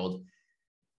 12-year-old,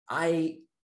 I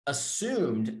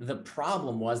assumed the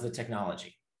problem was the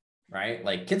technology, right?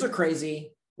 Like, kids are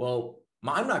crazy. Well,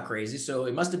 I'm not crazy, so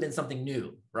it must have been something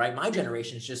new, right? My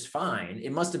generation is just fine.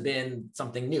 It must have been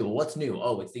something new. What's new?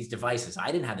 Oh, it's these devices.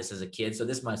 I didn't have this as a kid, so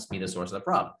this must be the source of the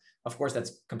problem. Of course,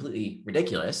 that's completely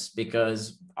ridiculous,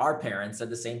 because our parents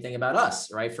said the same thing about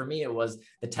us, right? For me, it was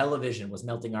the television was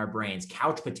melting our brains.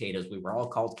 Couch potatoes. We were all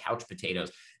called couch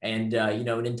potatoes. And,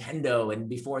 Nintendo. And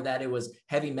before that, it was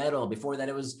heavy metal. Before that,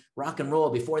 it was rock and roll.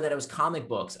 Before that, it was comic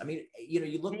books. I mean,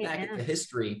 you look back at Yeah. the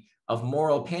history of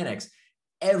moral panics.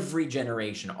 Every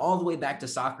generation, all the way back to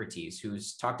Socrates,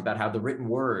 who's talked about how the written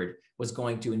word was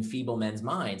going to enfeeble men's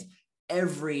minds.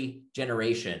 Every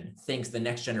generation thinks the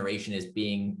next generation is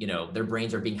being, their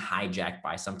brains are being hijacked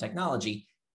by some technology.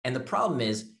 And the problem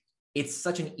is, it's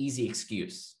such an easy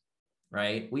excuse,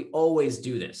 right? We always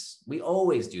do this. We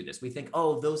always do this. We think,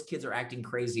 oh, those kids are acting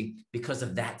crazy because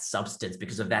of that substance,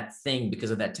 because of that thing,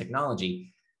 because of that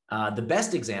technology. The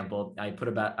best example I put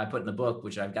in the book,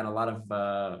 which I've got a lot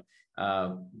of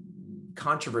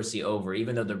controversy over,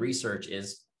 even though the research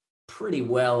is pretty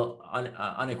well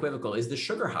unequivocal, is the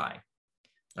sugar high.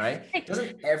 right? Like,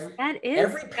 Doesn't that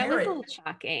was a parent, little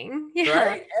shocking. Yeah.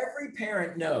 right? Every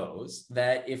parent knows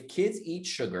that if kids eat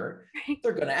sugar, Right.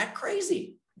 they're going to act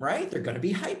crazy, right? They're going to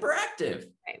be hyperactive.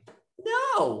 Right.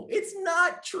 No, it's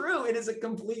not true. It is a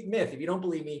complete myth. If you don't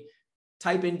believe me,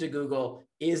 type into Google,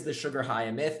 is the sugar high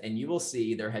a myth? And you will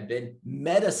see there have been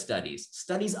meta studies,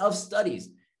 studies of studies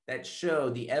that show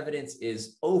the evidence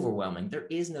is overwhelming. There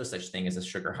is no such thing as a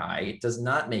sugar high. It does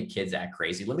not make kids act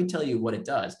crazy. Let me tell you what it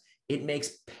does. It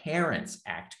makes parents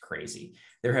act crazy.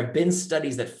 There have been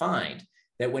studies that find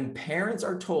that when parents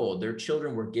are told their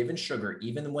children were given sugar,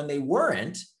 even when they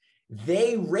weren't,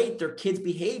 they rate their kids'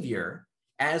 behavior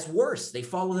as worse. They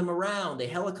follow them around, they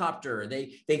helicopter,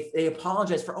 they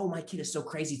apologize for, oh, my kid is so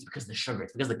crazy, it's because of the sugar,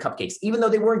 it's because of the cupcakes, even though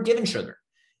they weren't given sugar.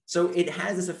 So it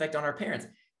has this effect on our parents.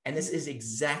 And this is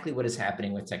exactly what is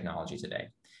happening with technology today.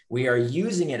 We are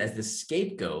using it as the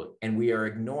scapegoat, and we are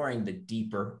ignoring the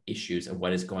deeper issues of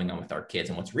what is going on with our kids.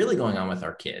 And what's really going on with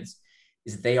our kids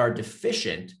is they are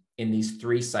deficient in these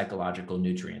 3 psychological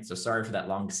nutrients. So sorry for that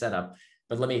long setup,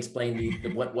 but let me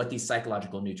explain what these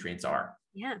psychological nutrients are.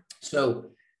 Yeah. So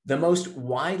the most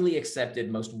widely accepted,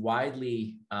 most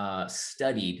widely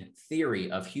studied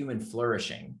theory of human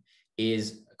flourishing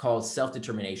is called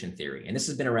self-determination theory. And this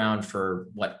has been around for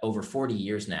over 40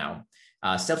 years now.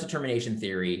 Self-determination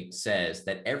theory says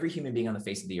that every human being on the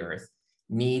face of the earth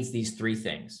needs these 3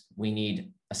 things. We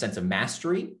need a sense of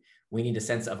mastery, we need a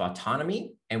sense of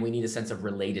autonomy, and we need a sense of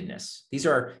relatedness. These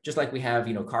are just like we have,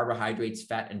 carbohydrates,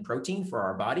 fat, and protein for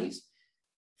our bodies.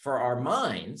 For our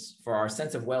minds, for our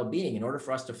sense of well-being, in order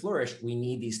for us to flourish, we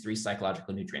need these 3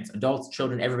 psychological nutrients. Adults,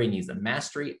 children, everybody needs them: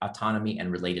 mastery, autonomy,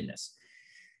 and relatedness.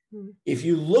 If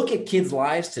you look at kids'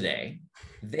 lives today,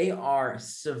 they are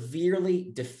severely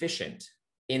deficient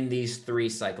in these 3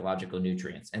 psychological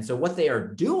nutrients. And so what they are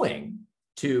doing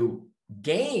to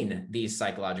gain these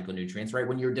psychological nutrients, right?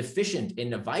 When you're deficient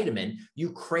in a vitamin,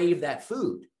 you crave that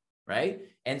food, right?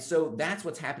 And so that's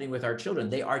what's happening with our children.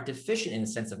 They are deficient in a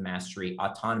sense of mastery,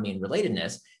 autonomy, and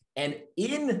relatedness. And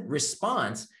in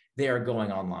response, they are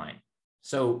going online.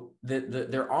 So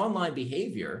their online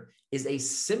behavior is a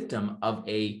symptom of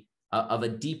a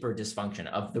deeper dysfunction,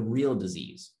 of the real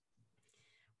disease.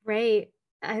 Right.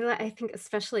 I think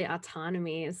especially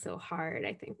autonomy is so hard,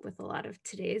 I think, with a lot of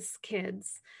today's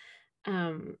kids.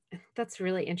 That's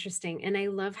really interesting. And I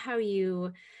love how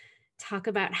you talk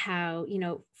about how,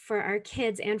 for our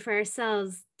kids and for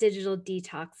ourselves, digital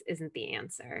detox isn't the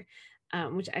answer,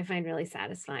 which I find really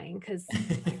satisfying because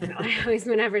I always,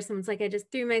 whenever someone's like, I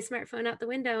just threw my smartphone out the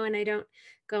window and I don't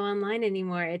go online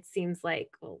anymore, it seems like,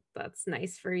 well, that's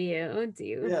nice for you. Do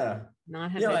you Yeah.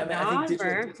 not have a I think job digital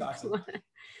or detox, what?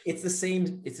 it's the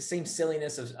same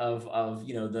silliness of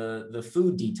the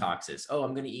food detoxes. Oh,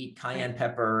 I'm going to eat cayenne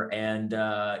pepper and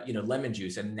lemon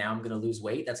juice, and now I'm going to lose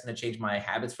weight. That's going to change my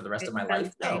habits for the rest It of my life.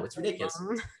 sounds No, very it's ridiculous.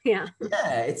 hopeful. Yeah.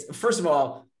 Yeah, it's, first of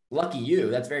all, lucky you.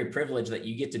 That's very privileged that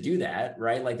you get to do that,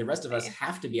 right? Like the rest of us Right.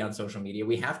 have to be on social media.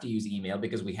 We have to use email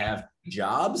because we have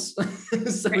jobs.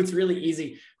 So Right. it's really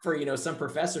easy for, some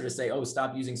professor to say, oh,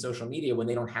 stop using social media when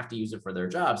they don't have to use it for their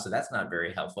job. So that's not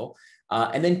very helpful.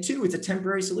 And then 2, it's a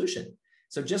temporary solution.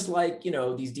 So just like,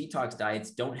 these detox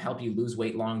diets don't help you lose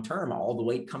weight long-term, all the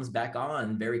weight comes back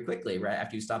on very quickly, right?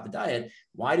 After you stop the diet.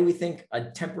 Why do we think a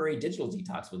temporary digital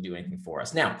detox will do anything for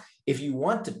us? Now, if you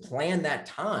want to plan that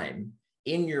time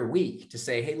in your week to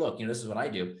say, hey, look, this is what I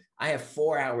do. I have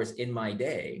 4 hours in my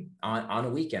day on a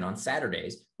weekend, on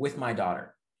Saturdays with my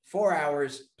daughter, 4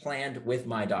 hours planned with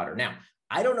my daughter. Now,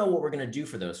 I don't know what we're going to do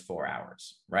for those 4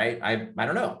 hours, right? I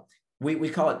don't know. We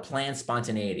call it planned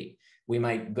spontaneity. We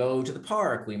might go to the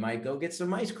park. We might go get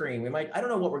some ice cream. I don't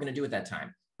know what we're going to do at that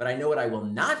time, but I know what I will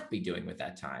not be doing with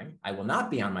that time. I will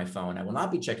not be on my phone. I will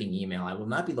not be checking email. I will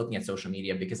not be looking at social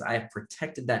media because I have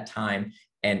protected that time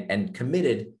and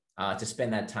committed to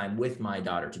spend that time with my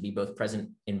daughter, to be both present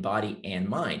in body and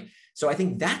mind. So I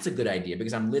think that's a good idea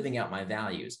because I'm living out my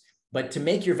values. But to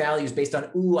make your values based on,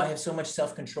 ooh, I have so much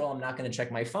self-control, I'm not going to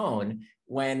check my phone,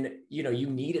 when you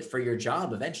need it for your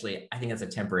job eventually, I think that's a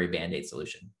temporary Band-Aid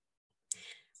solution.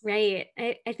 Right.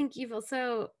 I think you've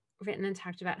also written and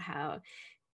talked about how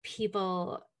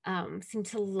people seem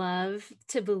to love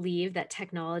to believe that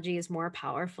technology is more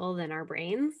powerful than our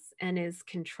brains and is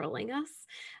controlling us.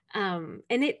 And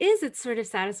it's sort of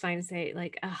satisfying to say,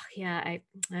 like, oh yeah, I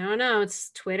don't know,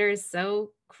 it's Twitter is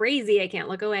so crazy, I can't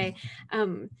look away.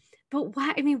 But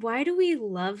why do we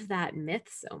love that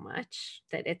myth so much,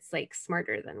 that it's like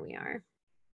smarter than we are?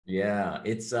 Yeah,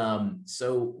 it's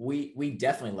so we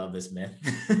definitely love this myth.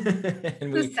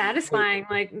 And So we satisfying.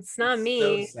 Like, it's not it's so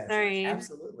me. satisfying. Sorry.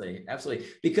 Absolutely, absolutely.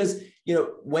 Because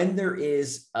when there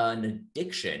is an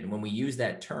addiction, when we use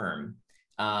that term,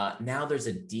 now there's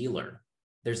a dealer,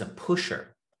 there's a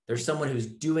pusher, there's someone who's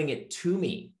doing it to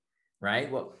me,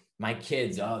 right? Well, my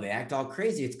kids, oh, they act all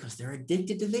crazy. It's because they're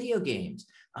addicted to video games.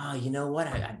 Oh, you know what?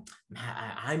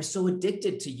 I'm so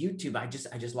addicted to YouTube. I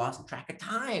just lost track of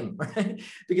time, right?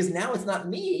 Because now it's not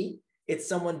me, it's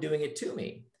someone doing it to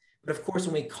me. But of course,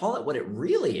 when we call it what it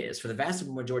really is, for the vast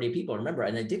majority of people, remember,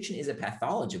 an addiction is a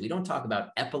pathology. We don't talk about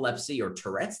epilepsy or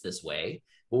Tourette's this way.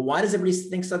 Well, why does everybody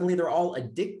think suddenly they're all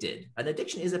addicted? An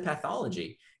addiction is a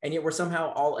pathology, and yet we're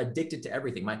somehow all addicted to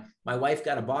everything. My wife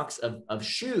got a box of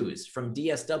shoes from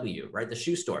DSW, right? The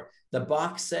shoe store. The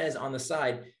box says on the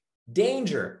side,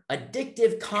 danger,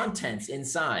 addictive contents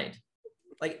inside.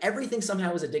 Like everything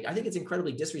somehow is addictive. I think it's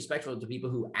incredibly disrespectful to people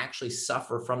who actually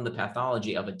suffer from the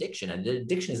pathology of addiction. And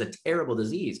addiction is a terrible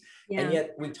disease. And Yeah.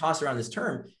 yet we toss around this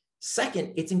term.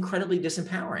 Second, it's incredibly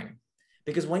disempowering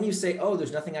because when you say, oh,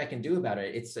 there's nothing I can do about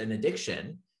it, it's an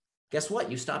addiction, guess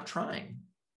what? You stop trying.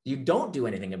 You don't do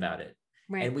anything about it.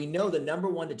 Right. And we know the number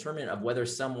one determinant of whether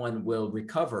someone will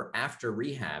recover after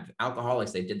rehab,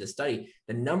 alcoholics, they did the study,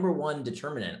 the number one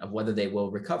determinant of whether they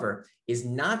will recover is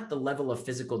not the level of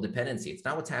physical dependency. It's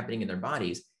not what's happening in their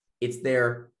bodies. It's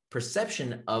their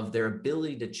perception of their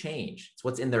ability to change. It's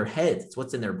what's in their heads. It's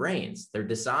what's in their brains, their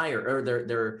desire or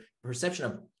their perception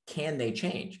of can they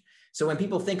change. So when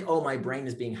people think, oh, my brain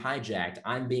is being hijacked,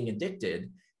 I'm being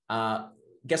addicted,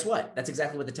 guess what? That's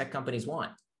exactly what the tech companies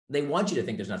want. They want you to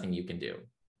think there's nothing you can do.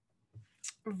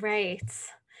 Right.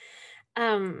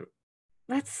 Um,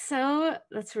 that's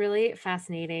really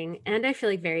fascinating. And I feel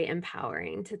like very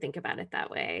empowering to think about it that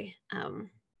way.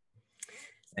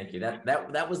 Thank you.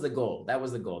 That was the goal. That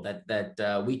was the goal.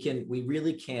 That we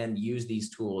really can use these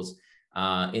tools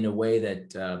in a way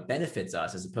that benefits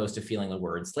us, as opposed to feeling like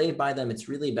we're enslaved by them. It's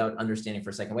really about understanding for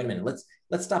a second. Wait a minute.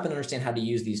 Let's stop and understand how to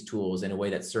use these tools in a way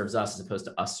that serves us, as opposed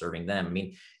to us serving them. I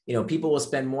mean, people will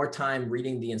spend more time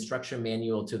reading the instruction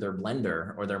manual to their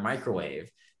blender or their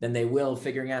microwave than they will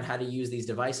figuring out how to use these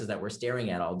devices that we're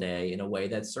staring at all day in a way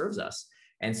that serves us.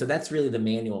 And so that's really the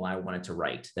manual I wanted to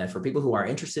write, that for people who are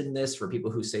interested in this, for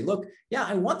people who say, look, yeah,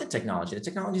 I want the technology. The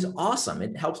technology is awesome.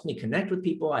 It helps me connect with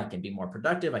people. I can be more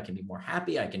productive. I can be more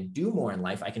happy. I can do more in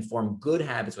life. I can form good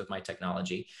habits with my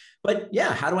technology. But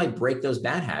yeah, how do I break those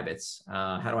bad habits?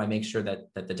 How do I make sure that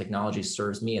the technology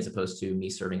serves me as opposed to me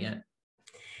serving it?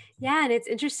 Yeah, and it's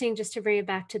interesting just to bring it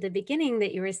back to the beginning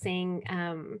that you were saying,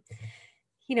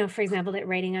 for example, that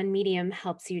writing on Medium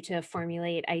helps you to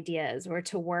formulate ideas or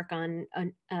to work on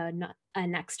a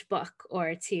next book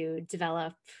or to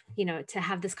develop, to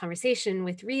have this conversation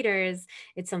with readers.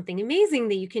 It's something amazing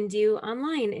that you can do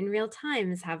online in real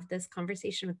time, is have this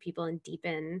conversation with people and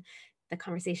deepen the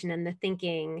conversation and the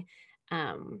thinking.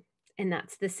 And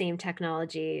that's the same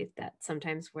technology that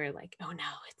sometimes we're like, oh no,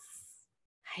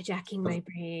 it's hijacking my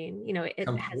brain. It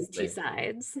has two Completely.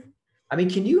 sides. I mean,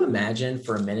 can you imagine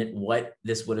for a minute what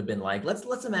this would have been like?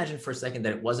 Let's imagine for a second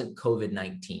that it wasn't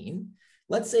COVID-19.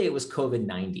 Let's say it was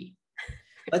COVID-90.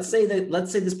 Let's say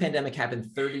this pandemic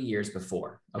happened 30 years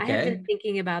before. I have been Okay.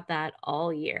 thinking about that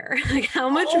all year. Like, how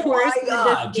much Oh worse my would this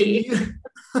God. Can be? you?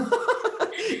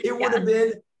 It would Yeah, have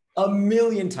been a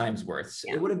million times worse.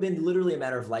 It yeah, would have been literally a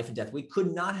matter of life and death. We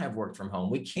could not have worked from home.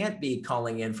 We can't be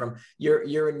calling in from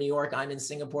you're in New York, I'm in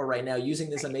Singapore right now, using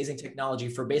this amazing technology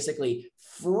for basically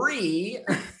free,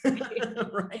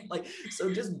 right? Like,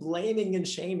 so just blaming and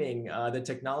shaming the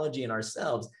technology and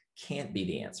ourselves can't be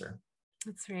the answer.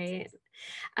 that's right.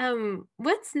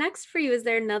 What's next for you? Is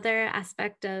there another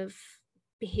aspect of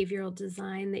behavioral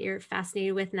design that you're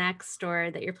fascinated with next, or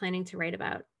that you're planning to write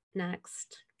about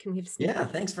next? Can we have a sneak Yeah,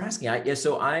 peek? thanks for asking.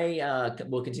 So I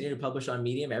will continue to publish on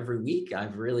Medium every week.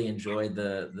 I've really enjoyed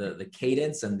the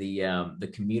cadence, and the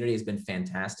community has been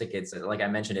fantastic. It's like I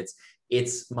mentioned,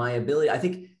 it's my ability. I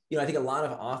think a lot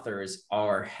of authors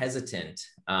are hesitant,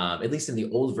 at least in the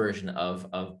old version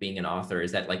of being an author,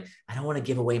 is that like I don't want to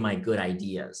give away my good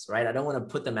ideas, right? I don't want to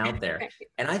put them out there, Right.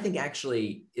 and I think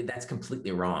actually that's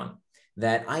completely wrong.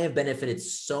 That I have benefited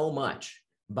so much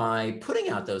by putting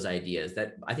out those ideas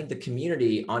that I think the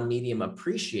community on Medium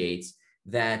appreciates.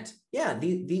 That yeah,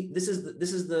 this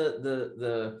is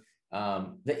the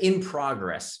in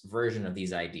progress version of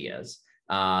these ideas.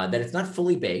 That it's not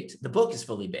fully baked. The book is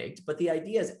fully baked, but the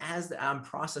ideas, as I'm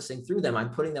processing through them, I'm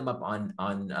putting them up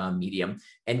on Medium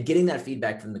and getting that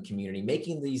feedback from the community,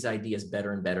 making these ideas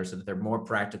better and better so that they're more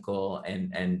practical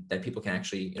and that people can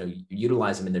actually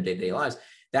utilize them in their day-to-day lives.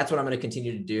 That's what I'm going to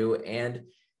continue to do. And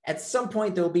at some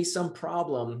point there will be some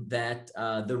problem that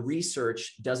the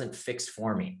research doesn't fix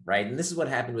for me, right? And this is what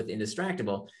happened with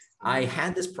Indistractable. I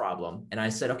had this problem and I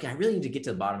said, okay, I really need to get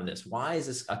to the bottom of this. Why is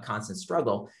this a constant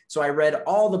struggle? So I read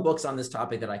all the books on this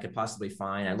topic that I could possibly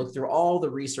find. I looked through all the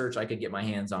research I could get my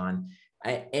hands on.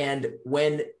 And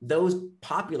when those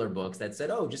popular books that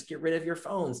said, oh, just get rid of your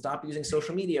phone, stop using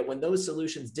social media, when those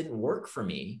solutions didn't work for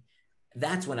me,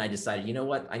 that's when I decided, you know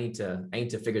what, I need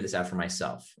to figure this out for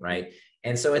myself, right?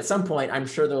 And so at some point, I'm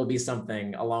sure there will be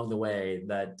something along the way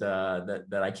that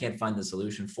that I can't find the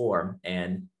solution for,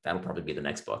 and that'll probably be the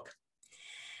next book.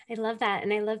 I love that.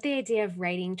 And I love the idea of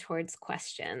writing towards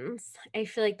questions. I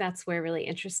feel like that's where really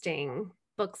interesting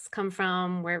books come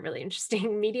from, where really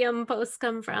interesting Medium posts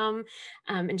come from.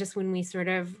 And just when we sort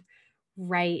of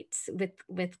write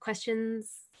with questions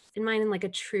in mind and like a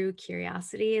true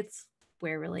curiosity, it's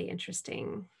where really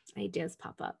interesting ideas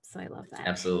pop up. So I love that. And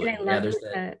Absolutely, I yeah. love There's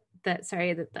that. that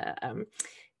the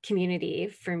community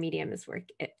for Medium is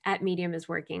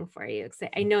working for you. Because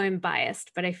I know I'm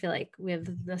biased, but I feel like we have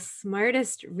the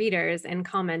smartest readers and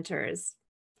commenters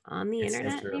on the It's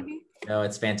internet, true. maybe. No,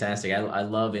 it's fantastic. I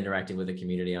love interacting with the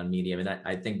community on Medium, and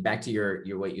I think back to your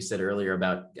what you said earlier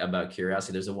about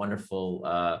curiosity. There's a wonderful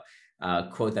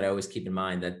quote that I always keep in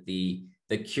mind, that the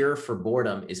cure for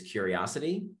boredom is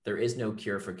curiosity. There is no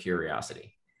cure for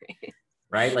curiosity.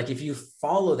 Right? Like if you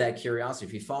follow that curiosity,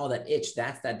 if you follow that itch,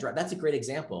 that's a great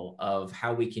example of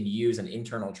how we can use an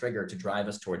internal trigger to drive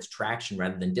us towards traction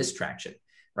rather than distraction.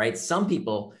 Right? Some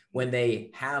people, when they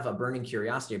have a burning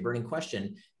curiosity, a burning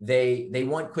question, they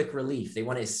want quick relief. They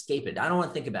want to escape it. I don't want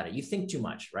to think about it. You think too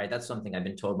much, right? That's something I've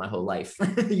been told my whole life.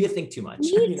 You think too much, Me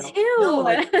you know? No, too.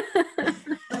 like,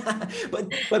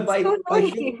 but So by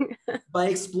thinking, annoying. by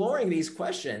exploring these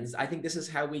questions, I think this is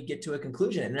how we get to a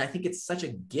conclusion. And I think it's such a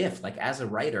gift. Like as a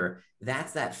writer,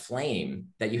 that's that flame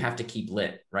that you have to keep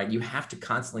lit, right? You have to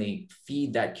constantly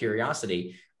feed that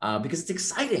curiosity because it's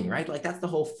exciting, right? Like that's the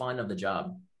whole fun of the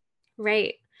job.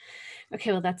 Right.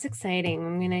 Okay, well, that's exciting.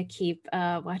 I'm going to keep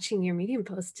watching your Medium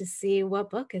post to see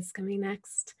what book is coming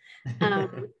next.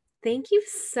 Um, thank you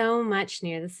so much,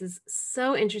 Nir. This is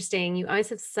so interesting. You always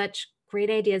have such great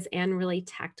ideas and really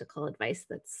tactical advice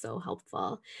that's so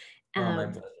helpful. Oh, my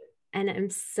Um, pleasure. and I'm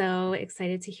so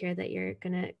excited to hear that you're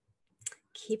going to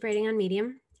keep writing on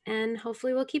Medium, and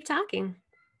hopefully we'll keep talking.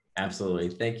 Absolutely.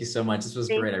 Thank you so much. This was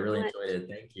Thanks great. I so really much. enjoyed it.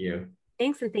 Thank you.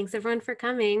 Thanks, and thanks everyone for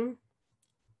coming.